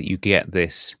tests that you get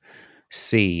this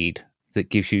seed that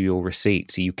gives you your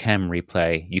receipt, so you can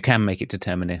replay, you can make it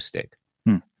deterministic.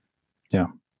 Yeah,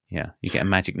 you get a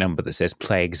magic number that says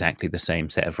play exactly the same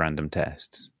set of random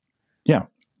tests. Yeah.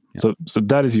 So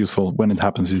that is useful when it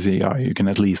happens in CI. You can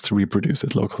at least reproduce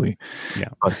it locally. Yeah.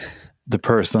 But the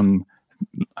person,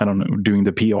 I don't know, doing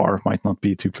the PR might not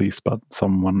be too pleased, but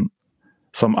some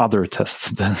other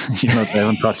tests that they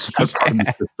haven't touched that part of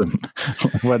the system.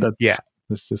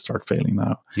 Let's just start failing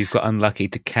now. You've got unlucky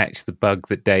to catch the bug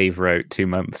that Dave wrote 2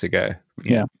 months ago.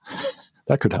 Yeah,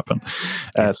 that could happen.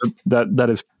 So that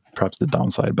is perhaps the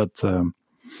downside, but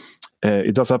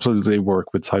it does absolutely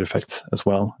work with side effects as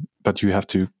well. But you have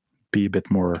to be a bit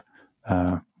more,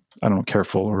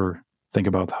 careful or think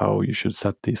about how you should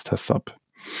set these tests up.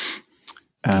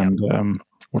 And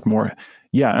what more?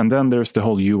 Yeah, and then there's the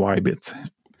whole UI bit.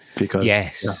 Because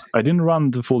I didn't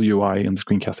run the full UI in the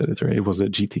screencast editor. It was a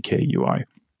GTK UI.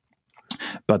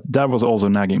 But that was also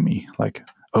nagging me. Like,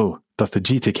 does the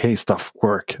GTK stuff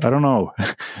work? I don't know.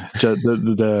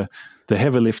 The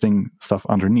heavy lifting stuff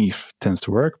underneath tends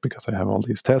to work because I have all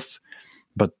these tests.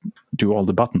 But do all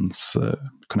the buttons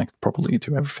connect properly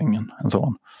to everything and so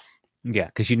on?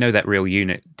 Yeah, because that real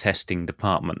unit testing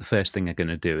department, the first thing they're going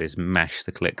to do is mash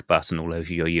the click button all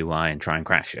over your UI and try and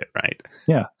crash it, right?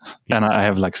 Yeah. And I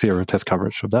have like 0 test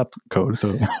coverage of that code,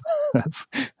 so that's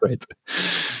great.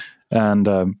 And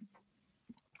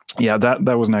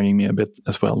that was nagging me a bit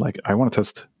as well. Like, I want to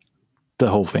test the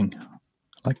whole thing,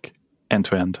 like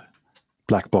end-to-end,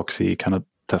 black boxy kind of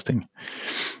testing,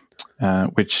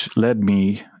 which led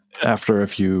me, after a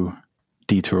few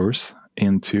detours,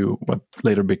 into what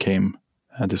later became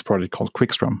this project called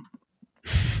Wickström.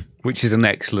 Which is an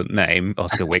excellent name,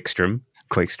 Oskar Wickström.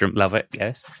 Wickström, love it,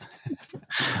 yes.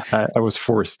 I was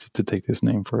forced to take this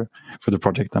name for the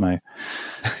project, and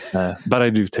but I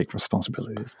do take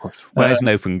responsibility, of course. Well, it's an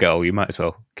open goal, you might as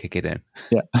well kick it in.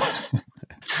 Yeah.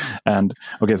 And,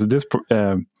 okay, so this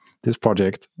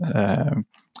project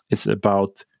is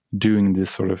about doing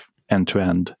this sort of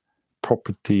end-to-end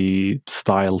property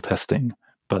style testing,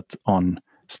 but on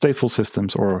stateful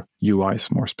systems or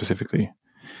UIs more specifically,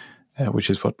 which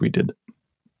is what we did.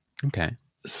 Okay.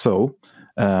 So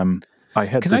I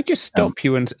had. Can I just stop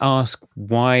you and ask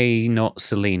why not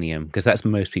Selenium? Because that's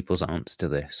most people's answer to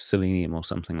this. Selenium or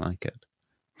something like it.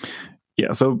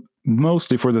 Yeah. So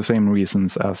mostly for the same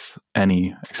reasons as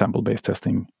any example-based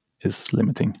testing is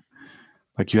limiting.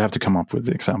 Like, you have to come up with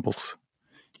the examples.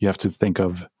 You have to think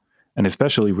of, and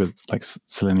especially with like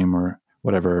Selenium or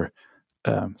whatever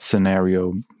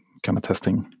scenario kind of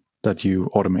testing that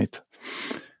you automate.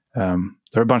 There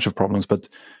are a bunch of problems, but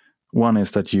one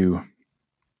is that you,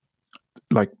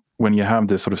 like, when you have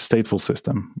this sort of stateful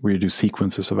system where you do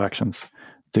sequences of actions,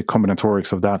 the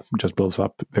combinatorics of that just blows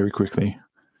up very quickly.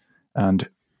 And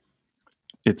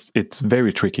it's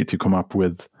very tricky to come up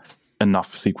with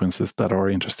enough sequences that are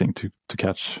interesting to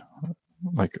catch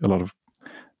like a lot of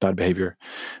bad behavior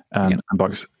and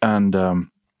bugs. And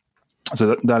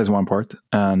so that is one part.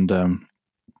 And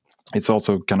it's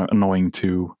also kind of annoying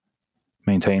to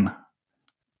maintain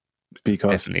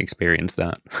because... Definitely experienced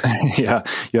that. Yeah,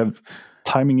 you have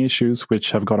timing issues,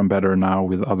 which have gotten better now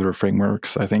with other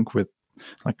frameworks, I think, with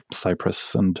like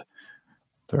Cypress, and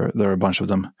there are a bunch of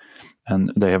them.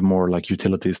 And they have more like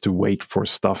utilities to wait for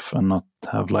stuff and not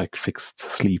have like fixed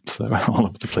sleeps all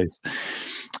over the place.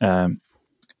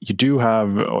 You do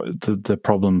have the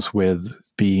problems with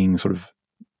being sort of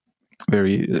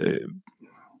very,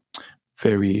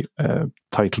 very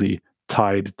tightly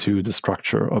tied to the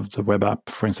structure of the web app,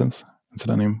 for instance, in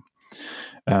Selenium,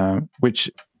 which,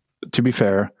 to be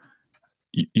fair,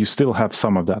 you still have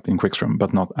some of that in Wickström,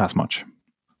 but not as much.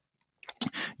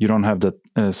 You don't have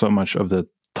that so much of the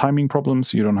timing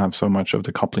problems. You don't have so much of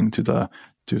the coupling to the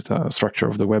structure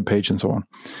of the web page and so on.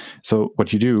 So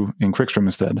what you do in Wickström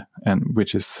instead, and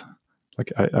which is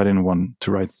like I didn't want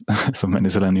to write so many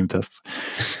Selenium tests,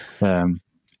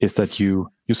 is that you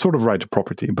sort of write a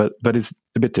property, but it's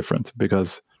a bit different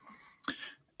because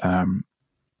I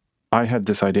had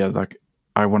this idea, like,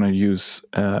 I want to use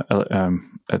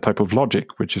a type of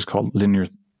logic which is called linear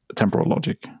temporal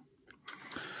logic.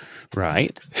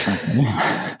 Right.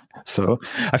 So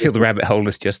I feel the rabbit hole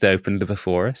has just opened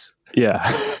before us.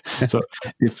 Yeah. So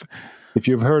if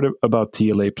you've heard about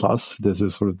TLA plus, this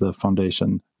is sort of the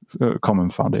foundation, common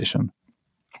foundation.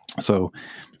 So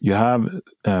you have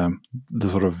the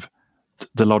sort of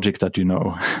the logic that you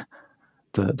know,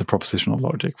 the propositional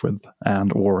logic with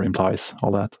and or implies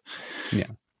all that. Yeah.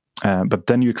 But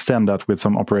then you extend that with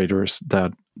some operators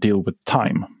that deal with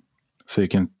time. So you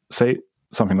can say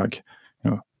something like,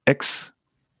 x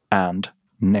and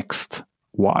next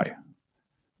y,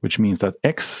 which means that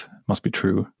x must be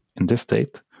true in this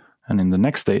state, and in the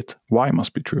next state, y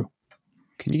must be true.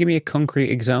 Can you give me a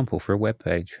concrete example for a web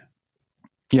page?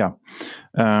 Yeah.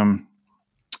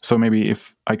 So maybe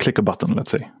if I click a button,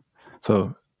 let's say.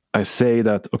 So I say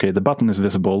that, okay, the button is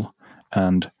visible,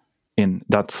 and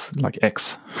that's like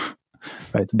x,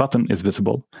 right? The button is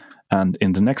visible. And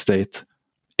in the next state,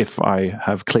 if I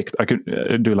have clicked, I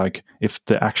could do like, if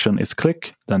the action is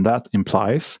click, then that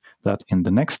implies that in the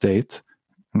next state,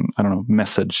 I don't know,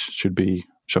 message should be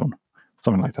shown,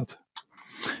 something like that.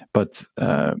 But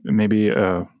maybe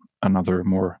another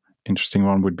more interesting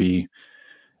one would be,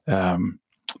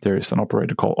 there is an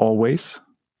operator called always,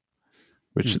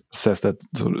 which says that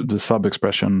the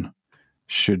sub-expression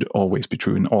should always be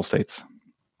true in all states.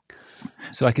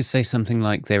 So I could say something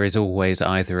like, there is always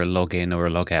either a login or a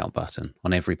logout button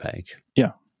on every page.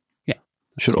 Yeah. Yeah.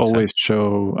 Should always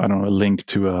show, I don't know, a link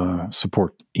to a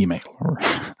support email or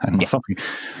I don't know, something.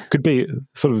 Could be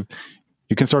sort of,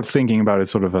 you can start thinking about it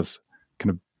sort of as kind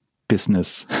of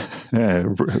business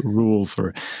rules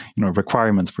or,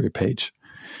 requirements for your page.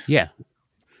 Yeah.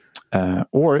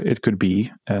 Or it could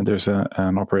be, there's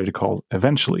an operator called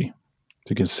eventually.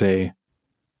 So you can say,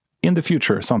 in the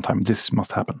future, sometime this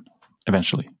must happen,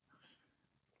 eventually.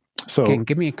 So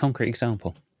give me a concrete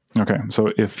example. Okay,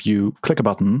 so if you click a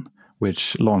button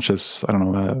which launches, I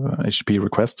don't know, a HTTP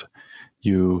request,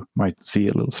 you might see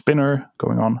a little spinner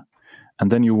going on,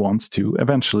 and then you want to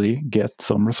eventually get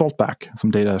some result back,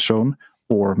 some data shown,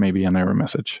 or maybe an error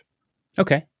message.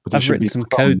 Okay. I've written some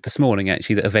code this morning,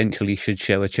 actually, that eventually should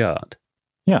show a chart.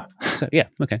 Yeah. So, yeah,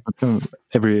 okay.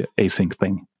 Every async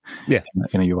thing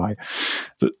in a UI.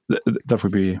 So that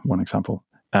would be one example.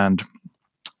 And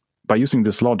by using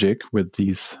this logic with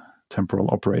these temporal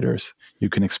operators, you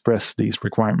can express these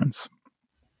requirements.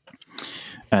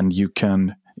 And you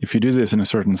can, if you do this in a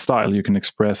certain style, you can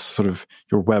express sort of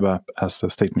your web app as a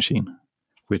state machine,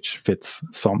 which fits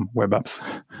some web apps.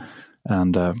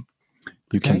 And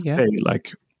you can say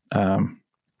like,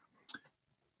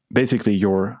 basically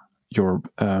your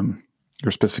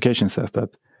specification says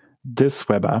that this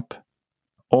web app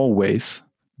always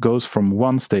goes from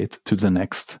one state to the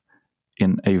next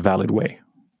in a valid way.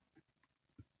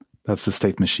 That's the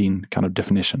state machine kind of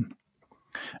definition.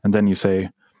 And then you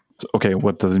say, okay,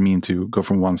 what does it mean to go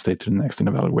from one state to the next in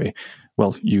a valid way?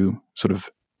 Well, you sort of,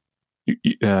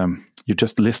 you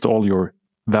just list all your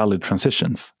valid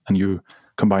transitions and you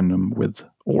combine them with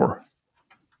or.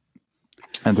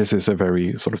 And this is a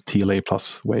very sort of TLA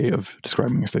plus way of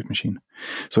describing a state machine.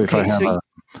 So if I have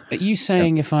are you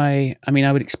saying if I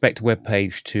would expect a web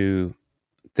page to,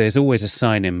 there's always a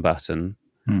sign-in button,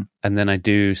 and then I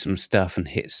do some stuff and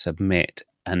hit submit,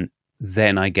 and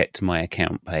then I get to my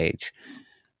account page.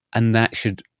 And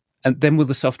then will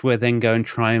the software then go and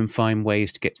try and find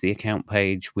ways to get to the account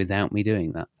page without me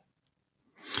doing that?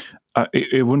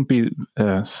 It wouldn't be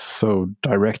so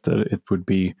directed. It would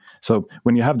be, so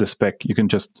when you have the spec, you can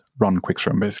just run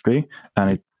Wickström basically,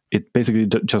 and it basically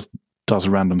just does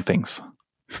random things,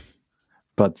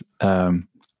 but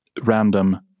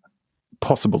random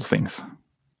possible things.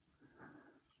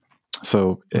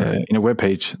 So in a web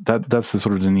page, that's the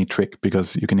sort of the neat trick,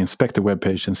 because you can inspect the web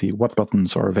page and see what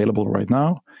buttons are available right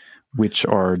now, which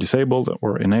are disabled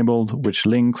or enabled, which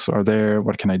links are there,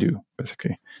 what can I do,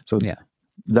 basically. So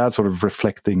that sort of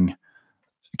reflecting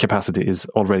capacity is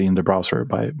already in the browser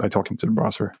by talking to the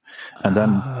browser. And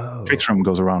then Wickström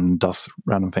goes around and does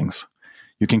random things.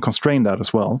 You can constrain that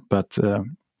as well, but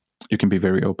you can be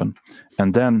very open.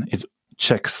 And then it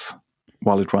checks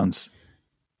while it runs,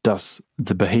 does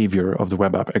the behavior of the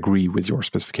web app agree with your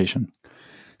specification?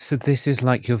 So this is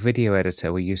like your video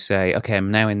editor where you say, okay,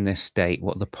 I'm now in this state.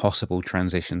 What are the possible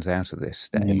transitions out of this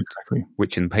state? Yeah, exactly.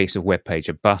 Which in the case of web page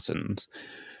are buttons.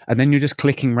 And then you're just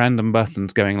clicking random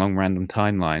buttons, going along random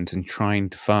timelines and trying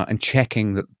to find and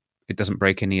checking that it doesn't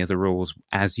break any of the rules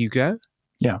as you go?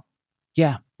 Yeah.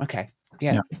 Yeah. Okay.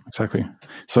 Yeah, exactly.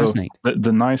 So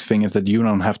the nice thing is that you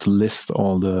don't have to list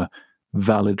all the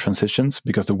valid transitions,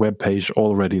 because the web page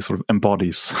already sort of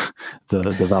embodies the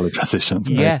valid transitions.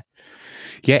 Right?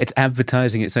 Yeah, it's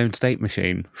advertising its own state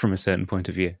machine from a certain point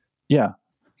of view. Yeah.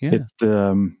 It's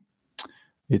the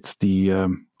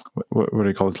what do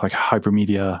you call it? Like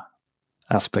hypermedia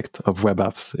aspect of web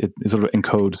apps. It sort of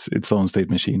encodes its own state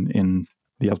machine in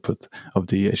the output of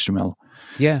the HTML.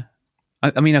 Yeah.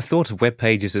 I mean, I've thought of web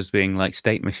pages as being like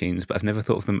state machines, but I've never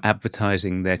thought of them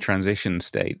advertising their transition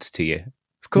states to you.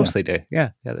 Of course they do.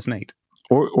 Yeah, that's neat.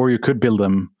 Or you could build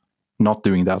them not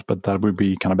doing that, but that would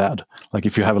be kind of bad. Like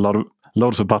if you have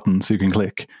loads of buttons you can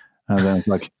click, and then it's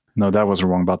like, no, that was the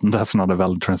wrong button. That's not a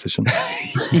valid transition.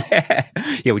 Yeah,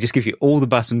 we'll just give you all the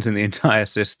buttons in the entire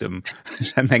system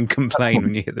and then complain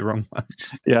when you hit the wrong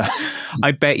ones. Yeah.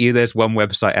 I bet you there's one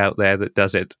website out there that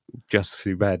does it just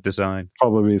through bad design.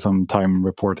 Probably some time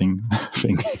reporting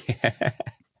thing.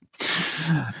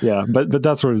 Yeah, but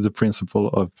that's sort of the principle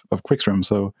of Wickström.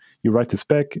 So you write the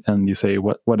spec and you say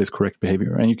what is correct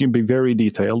behavior. And you can be very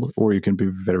detailed or you can be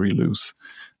very loose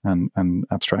and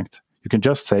abstract. You can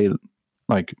just say,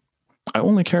 like, I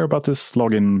only care about this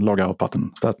login, logout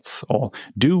button. That's all.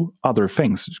 Do other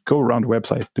things. Go around the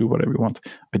website, do whatever you want.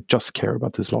 I just care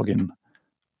about this login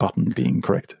button being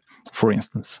correct, for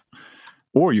instance.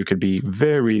 Or you could be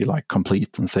very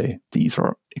complete and say, these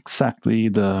are exactly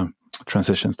the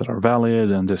transitions that are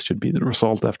valid, and this should be the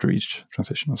result after each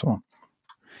transition and so on.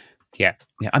 Yeah.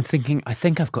 I'm thinking, I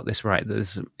think I've got this right.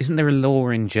 Isn't there a law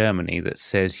in Germany that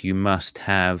says you must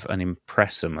have an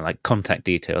impressum, like contact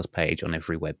details page on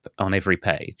every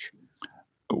page?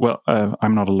 Well,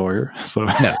 I'm not a lawyer, so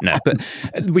no. But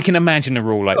we can imagine a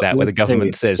rule like that where the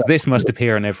government says this must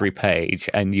appear on every page,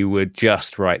 and you would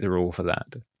just write the rule for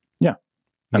that. Yeah,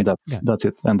 and that's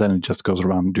it. And then it just goes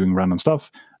around doing random stuff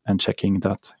and checking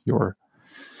that your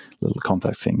little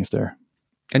contact thing is there.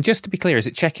 And just to be clear, is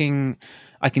it checking?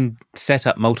 I can set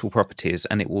up multiple properties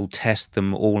and it will test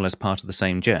them all as part of the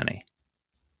same journey?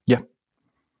 Yeah.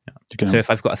 So if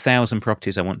I've got 1,000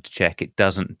 properties I want to check, it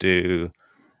doesn't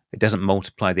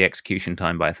multiply the execution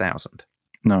time by 1,000?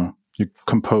 No. You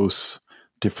compose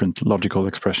different logical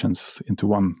expressions into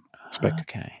one spec.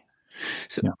 Okay.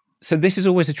 So this is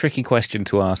always a tricky question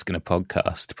to ask in a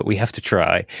podcast, but we have to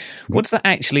try. What's that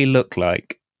actually look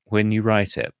like when you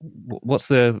write it? What's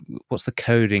the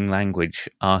coding language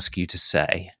ask you to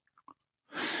say?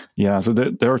 Yeah, so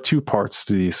there are two parts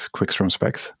to these Wickström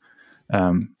specs.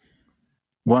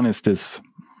 One is this,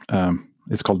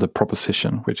 it's called the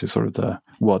proposition, which is sort of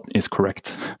what is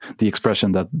correct, the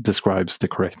expression that describes the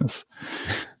correctness,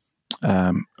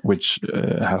 which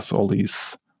has all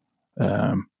these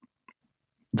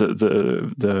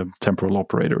the temporal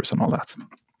operators and all that.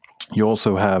 You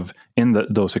also have in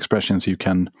those expressions you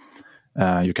can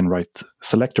write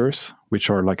selectors, which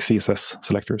are like CSS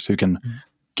selectors. So you can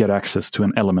get access to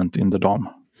an element in the DOM,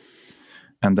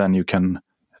 and then you can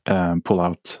pull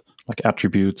out like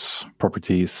attributes,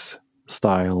 properties,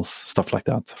 styles, stuff like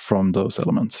that from those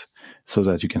elements, so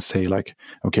that you can say like,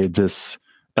 okay, this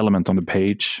element on the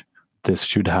page, this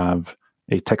should have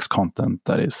a text content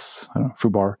that is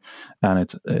foobar,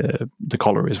 and the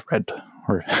color is red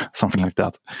or something like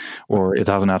that, or it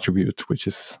has an attribute which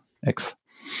is X.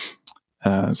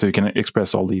 So you can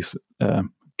express all these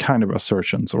kind of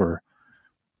assertions or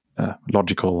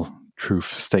logical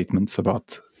truth statements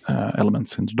about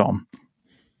elements in the DOM.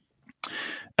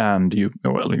 And you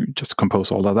just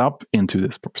compose all that up into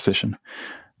this proposition.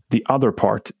 The other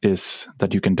part is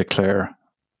that you can declare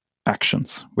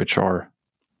actions, which are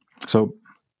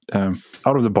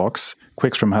out of the box.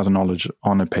 Wickström has a knowledge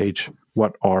on a page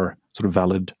what are sort of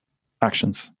valid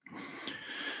actions,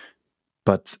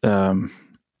 but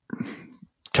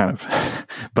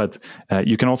but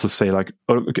you can also say like,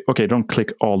 okay, don't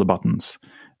click all the buttons.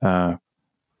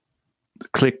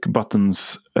 Click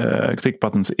buttons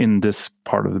in this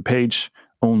part of the page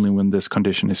only when this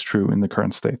condition is true in the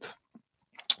current state.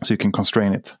 So you can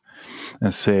constrain it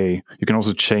and say, you can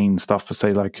also chain stuff to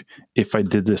say like, if I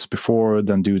did this before,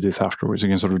 then do this afterwards. You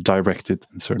can sort of direct it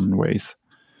in certain ways.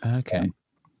 Okay.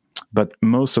 But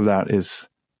most of that is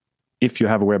if you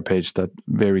have a web page that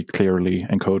very clearly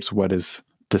encodes what is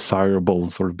desirable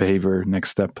sort of behavior, next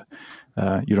step,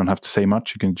 you don't have to say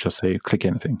much. You can just say, click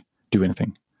anything, do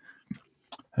anything.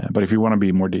 But if you want to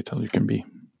be more detailed, you can be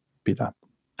that.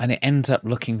 And it ends up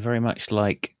looking very much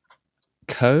like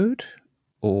code,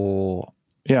 or...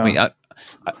 Yeah. I mean,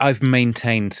 I've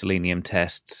maintained Selenium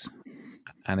tests,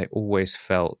 and it always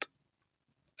felt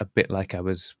a bit like I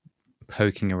was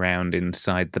poking around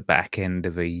inside the back end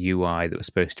of a UI that was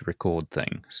supposed to record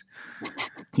things.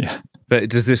 Yeah.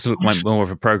 But does this look like more of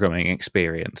a programming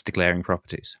experience, declaring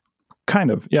properties?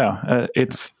 Kind of, yeah.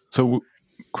 So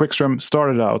Wickström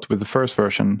started out with the first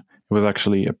version. It was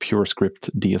actually a pure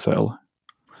script DSL.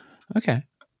 Okay.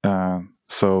 And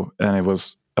it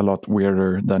was a lot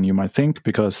weirder than you might think,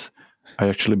 because I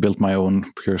actually built my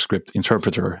own pure script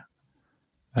interpreter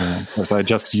So I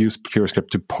just used PureScript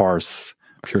to parse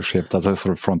PureScript as a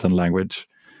sort of front-end language,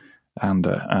 and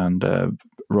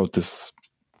wrote this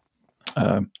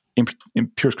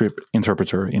PureScript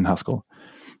interpreter in Haskell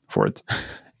for it.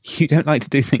 You don't like to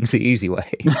do things the easy way.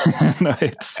 No,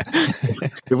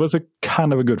 it was a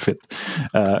kind of a good fit,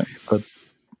 but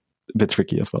a bit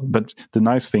tricky as well. But the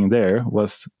nice thing there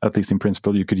was, at least in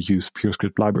principle, you could use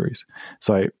PureScript libraries.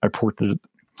 So I ported.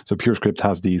 So PureScript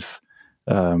has these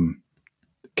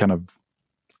kind of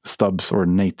stubs or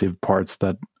native parts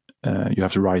that you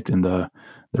have to write in the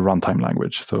runtime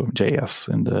language. So JS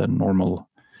in the normal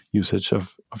usage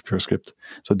of PureScript.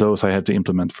 So those I had to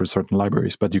implement for certain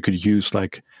libraries, but you could use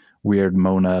like weird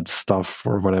monad stuff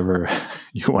or whatever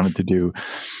you wanted to do,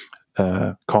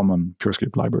 common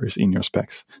PureScript libraries in your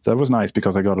specs. So that was nice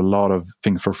because I got a lot of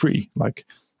things for free, like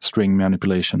string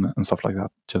manipulation and stuff like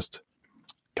that, just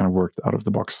kind of worked out of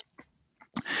the box.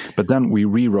 But then we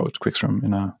rewrote Wickström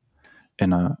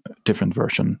in a different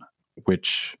version,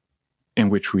 in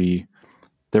which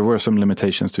there were some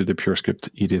limitations to the PureScript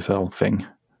EDSL thing.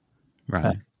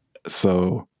 Right.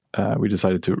 So we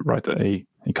decided to write a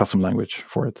custom language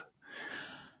for it.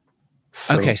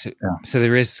 So, okay, so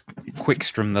there is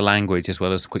Wickström the language as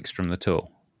well as Wickström the tool.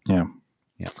 Yeah.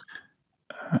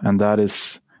 And that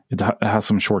is, it has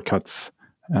some shortcuts,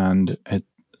 and it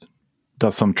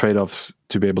does some trade-offs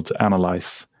to be able to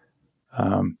analyze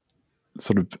the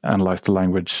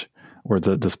language or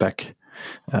the spec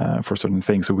for certain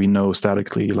things. So we know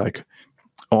statically, like,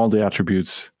 all the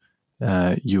attributes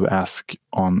you ask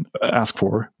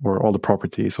for, or all the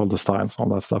properties, all the styles, all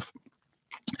that stuff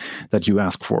that you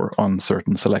ask for on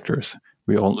certain selectors.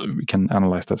 We can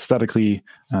analyze that statically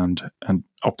and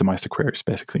optimize the queries,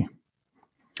 basically.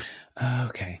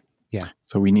 Okay. Yeah.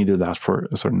 So we needed that for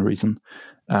a certain reason,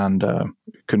 and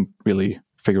couldn't really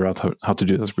figure out how to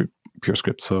do this with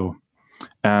PureScript. So,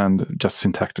 and just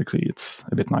syntactically, it's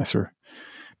a bit nicer.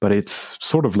 But it's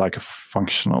sort of like a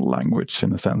functional language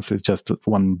in a sense. It's just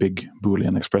one big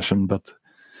Boolean expression, but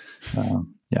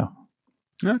yeah.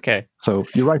 Okay. So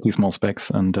you write these small specs,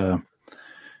 and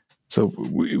so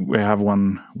we have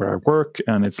one where I work,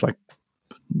 and it's like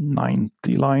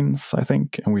 90 lines, I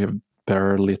think, and we have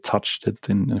barely touched it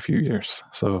in a few years.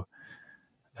 So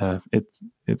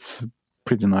it's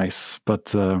pretty nice,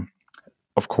 but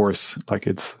of course, like,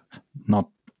 it's not.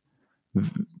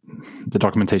 The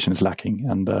documentation is lacking,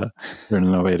 and there are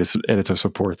no editor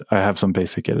support. I have some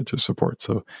basic editor support,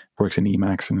 so it works in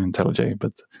Emacs and IntelliJ,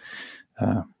 but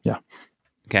yeah.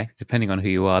 Okay, depending on who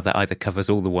you are, that either covers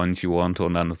all the ones you want or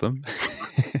none of them,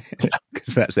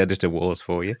 because that's editor wars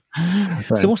for you. Right.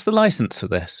 So what's the license for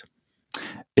this?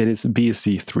 It is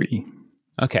BSD 3.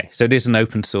 Okay, so it is an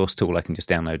open source tool I can just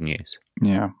download and use.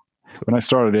 Yeah. When I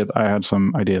started it, I had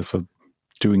some ideas of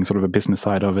doing sort of a business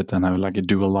side of it and have like a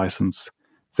dual license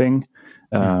thing,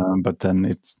 but then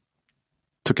it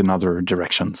took another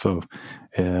direction. So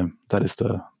that is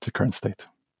the current state.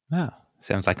 Wow,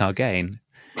 sounds like our gain.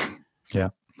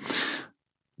 Yeah.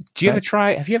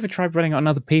 Have you ever tried running it on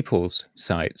other people's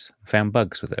sites, found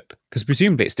bugs with it? Because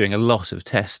presumably it's doing a lot of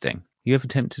testing. You ever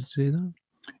tempted to do that?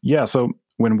 Yeah, so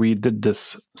when we did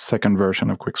this second version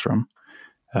of Wickström,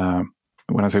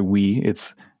 when I say we,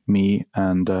 it's me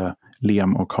and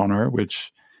Liam O'Connor,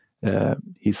 which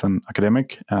he's an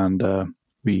academic, and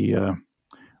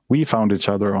we found each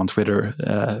other on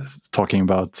Twitter talking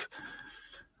about,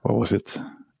 what was it,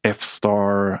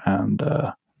 F-star and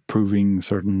proving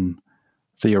certain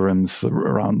theorems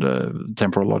around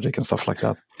temporal logic and stuff like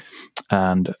that.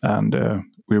 And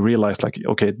we realized, like,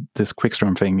 okay, this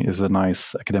Wickström thing is a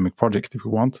nice academic project if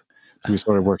we want. So we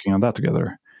started working on that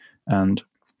together. And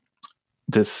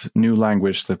this new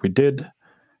language that we did,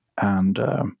 and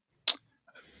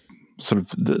sort of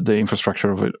the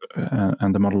infrastructure of it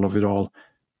and the model of it all,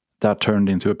 that turned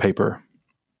into a paper.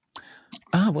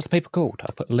 What's the paper called?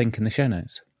 I'll put a link in the show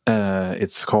notes.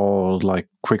 It's called like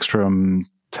Wickström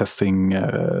testing.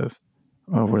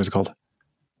 What is it called?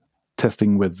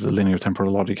 Testing with the linear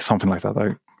temporal logic, something like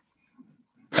that.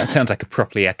 That sounds like a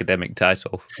properly academic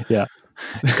title. Yeah,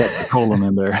 it's got a colon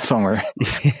in there somewhere.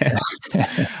 Yeah.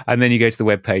 And then you go to the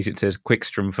webpage, it says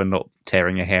Wickström for not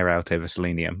tearing your hair out over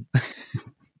selenium.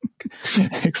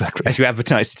 Exactly. As you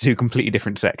advertise to two completely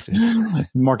different sectors.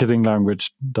 Marketing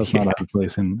language does not have a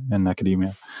place in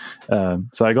academia.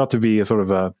 So I got to be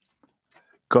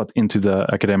got into the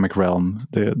academic realm,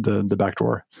 the back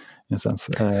door, in a sense.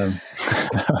 I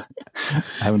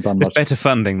haven't done much. There's better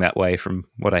funding that way, from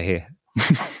what I hear.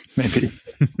 Maybe.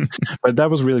 But that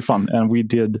was really fun. And we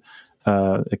did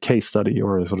a case study,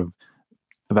 or a sort of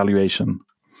evaluation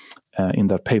in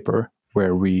that paper,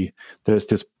 where there's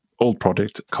this old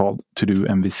project called To Do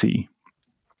MVC.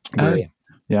 Where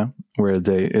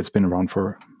it's been around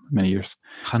for many years.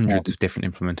 Hundreds of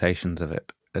different implementations of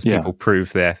it as Yeah. people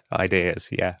prove their ideas.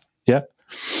 Yeah. Yeah.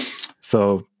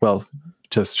 So, well,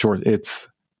 just short, it's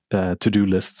to-do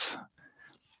lists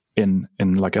in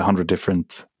like 100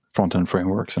 different front-end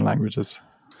frameworks and languages.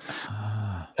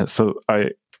 So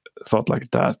I thought like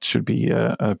that should be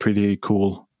a pretty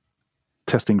cool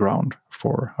testing ground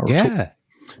for our tool.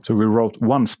 So we wrote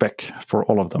one spec for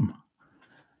all of them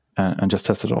and just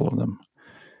tested all of them.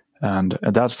 And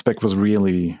that spec was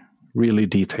really, really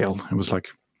detailed. It was like,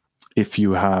 if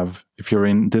you're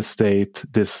in this state,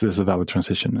 this is a valid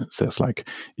transition. It says like,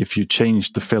 if you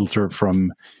change the filter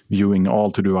from viewing all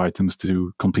to-do items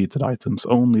to completed items,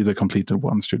 only the completed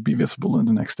ones should be visible in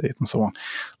the next state, and so on.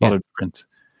 A lot of different.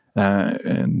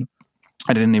 And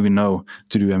I didn't even know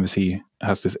To-Do MVC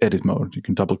has this edit mode. You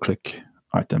can double-click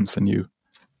items, and you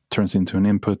turns into an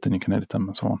input, and you can edit them,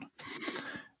 and so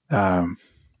on.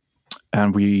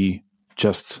 And we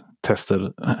just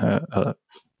tested.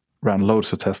 Ran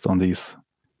loads of tests on these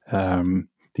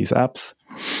apps,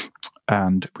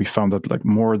 and we found that like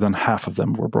more than half of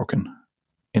them were broken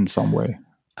in some way.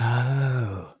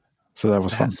 Oh, so that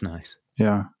was fun. That's nice.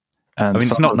 Yeah, and I mean,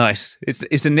 it's not nice.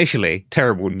 It's initially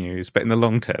terrible news, but in the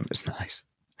long term, it's nice.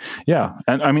 Yeah,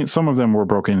 and I mean, some of them were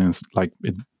broken and like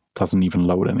it doesn't even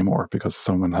load anymore because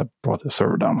someone had brought a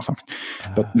server down or something.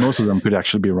 But most of them could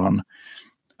actually be run,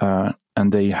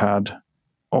 and they had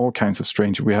all kinds of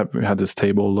strange. We had this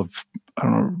table of, I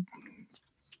don't know,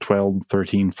 12,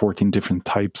 13, 14 different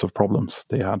types of problems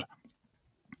they had.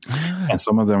 And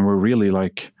some of them were really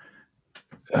like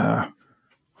kind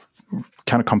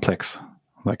of complex.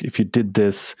 Like if you did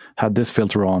this, had this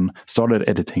filter on, started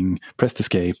editing, pressed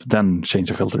escape, then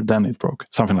changed the filter, then it broke.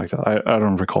 Something like that. I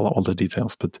don't recall all the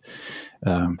details, but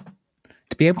to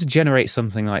be able to generate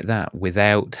something like that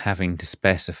without having to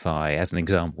specify, as an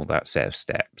example, that set of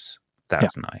steps,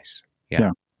 that's nice.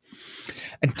 Yeah.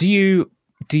 And do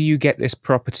you get this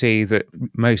property that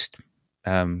most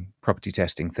property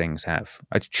testing things have?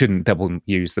 I shouldn't double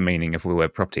use the meaning of the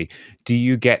word property. Do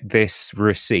you get this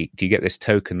receipt? Do you get this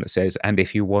token that says, and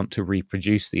if you want to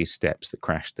reproduce these steps that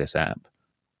crashed this app,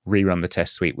 rerun the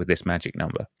test suite with this magic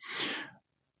number?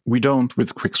 We don't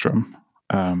with Wickström.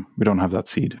 We don't have that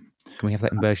seed. Can we have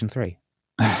that in version 3?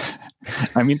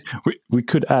 I mean, we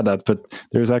could add that, but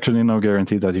there's actually no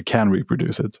guarantee that you can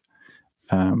reproduce it.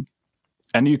 And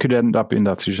you could end up in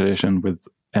that situation with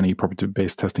any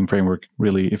property-based testing framework,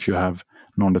 really, if you have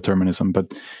non-determinism.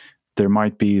 But there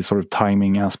might be sort of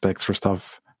timing aspects for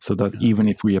stuff, so that even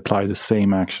if we apply the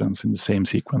same actions in the same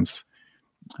sequence,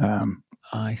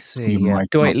 I see.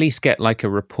 Do I at least get like a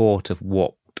report of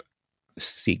what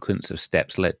sequence of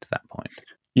steps led to that point?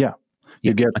 Yeah.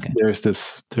 You get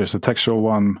there's a textual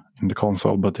one in the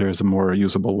console, but there's a more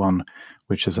usable one,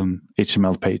 which is an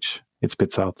HTML page. It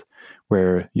spits out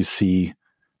where you see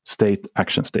state,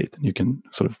 action state. You can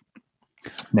sort of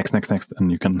next,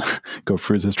 and you can go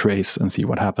through the trace and see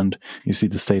what happened. You see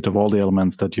the state of all the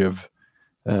elements that you have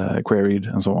queried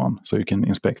and so on, so you can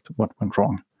inspect what went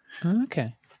wrong.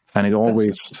 Okay. And it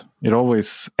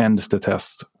always ends the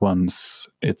test once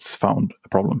it's found a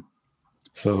problem.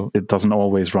 So it doesn't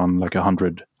always run like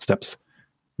 100 steps.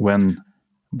 When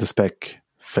the spec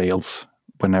fails,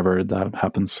 whenever that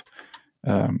happens,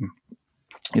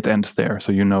 it ends there.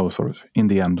 So you know, sort of in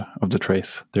the end of the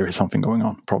trace, there is something going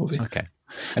on, probably. Okay.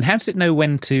 And how does it know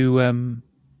when to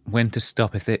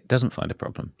stop if it doesn't find a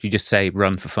problem? Do you just say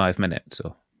run for 5 minutes,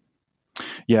 or?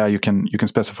 Yeah, you can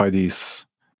specify these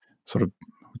sort of,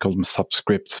 we call them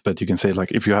subscripts, but you can say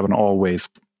like if you have an always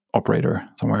operator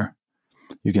somewhere,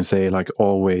 you can say like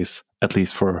always at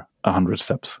least for 100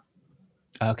 steps.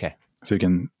 Okay. So you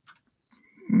can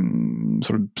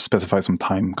sort of specify some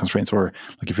time constraints, or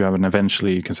like if you have an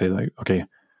eventually, you can say like, okay,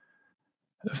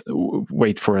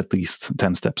 wait for at least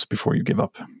 10 steps before you give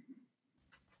up.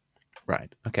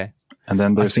 Right. Okay. And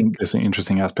then there's an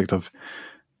interesting aspect of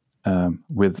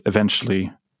with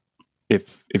eventually,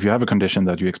 if you have a condition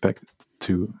that you expect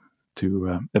to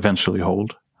eventually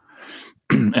hold,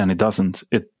 and it doesn't,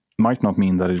 it might not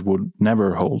mean that it would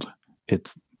never hold.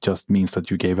 It just means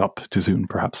that you gave up too soon,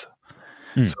 perhaps.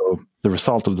 So the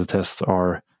result of the tests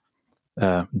are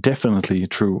definitely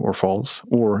true or false,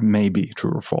 or maybe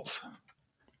true or false.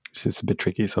 It's a bit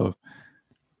tricky. So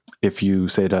if you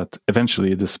say that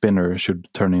eventually the spinner should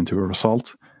turn into a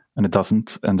result, and it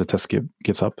doesn't, and the test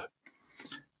gives up,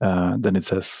 then it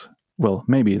says, well,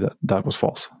 maybe that was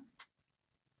false.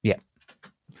 Yeah.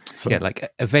 So, yeah,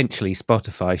 like eventually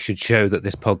Spotify should show that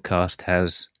this podcast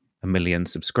has 1 million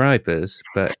subscribers,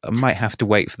 but I might have to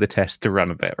wait for the test to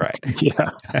run a bit, right?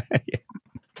 Yeah. Yeah.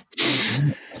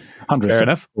 100. Fair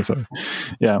enough. Also.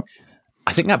 Yeah.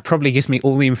 I think that probably gives me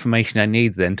all the information I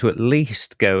need then to at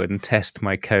least go and test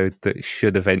my code that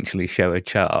should eventually show a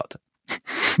chart.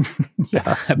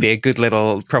 Yeah. That'd be a good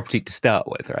little property to start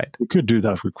with, right? We could do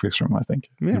that with Wickström, I think.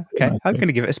 Yeah, okay. I'm going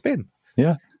to give it a spin.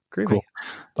 Yeah. Groovy.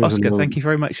 Cool. Oskar, thank you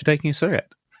very much for taking us through it.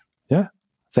 Yeah.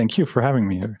 Thank you for having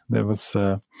me here. That was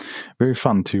very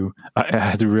fun to. I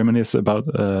had to reminisce about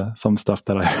some stuff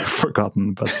that I've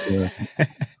forgotten, but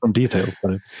some details.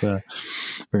 But it's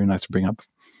very nice to bring up.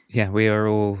 Yeah, we are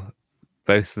all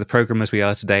both the programmers we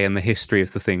are today and the history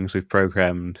of the things we've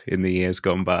programmed in the years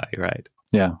gone by, right?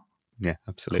 Yeah. Yeah,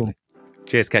 absolutely. Cool.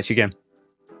 Cheers. Catch you again.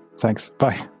 Thanks.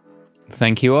 Bye.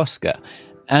 Thank you, Oskar.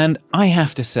 And I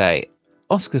have to say,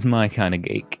 Oskar's my kind of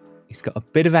geek. He's got a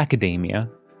bit of academia.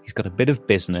 He's got a bit of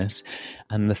business,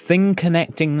 and the thing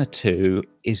connecting the two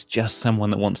is just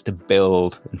someone that wants to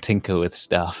build and tinker with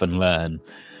stuff and learn.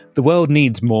 The world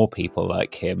needs more people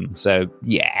like him, so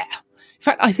yeah. In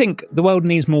fact, I think the world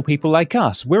needs more people like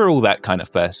us. We're all that kind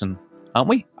of person, aren't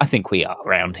we? I think we are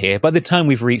around here. By the time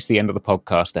we've reached the end of the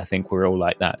podcast, I think we're all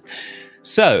like that.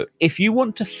 So, if you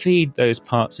want to feed those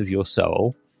parts of your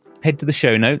soul, head to the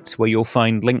show notes where you'll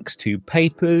find links to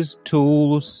papers,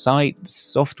 tools, sites,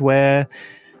 software,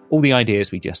 all the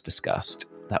ideas we just discussed.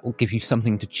 That will give you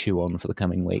something to chew on for the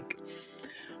coming week.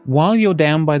 While you're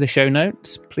down by the show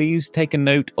notes, please take a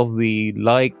note of the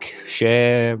like,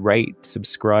 share, rate,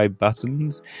 subscribe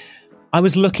buttons. I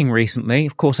was looking recently,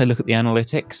 of course I look at the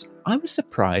analytics. I was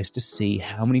surprised to see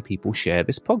how many people share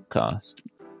this podcast.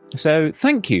 So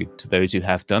thank you to those who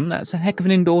have done. That's a heck of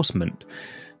an endorsement.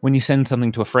 When you send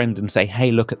something to a friend and say,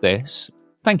 hey, look at this.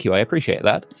 Thank you, I appreciate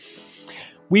that.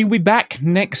 We'll be back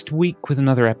next week with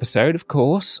another episode, of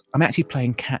course. I'm actually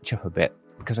playing catch-up a bit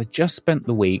because I just spent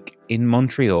the week in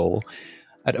Montreal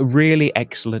at a really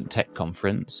excellent tech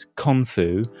conference,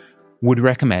 Confu. Would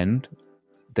recommend.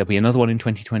 There'll be another one in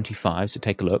 2025, so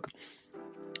take a look.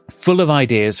 Full of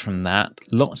ideas from that,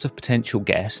 lots of potential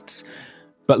guests,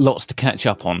 but lots to catch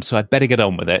up on, so I better get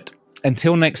on with it.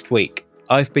 Until next week,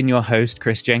 I've been your host,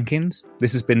 Chris Jenkins.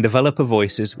 This has been Developer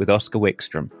Voices with Oskar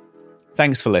Wickström.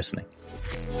 Thanks for listening.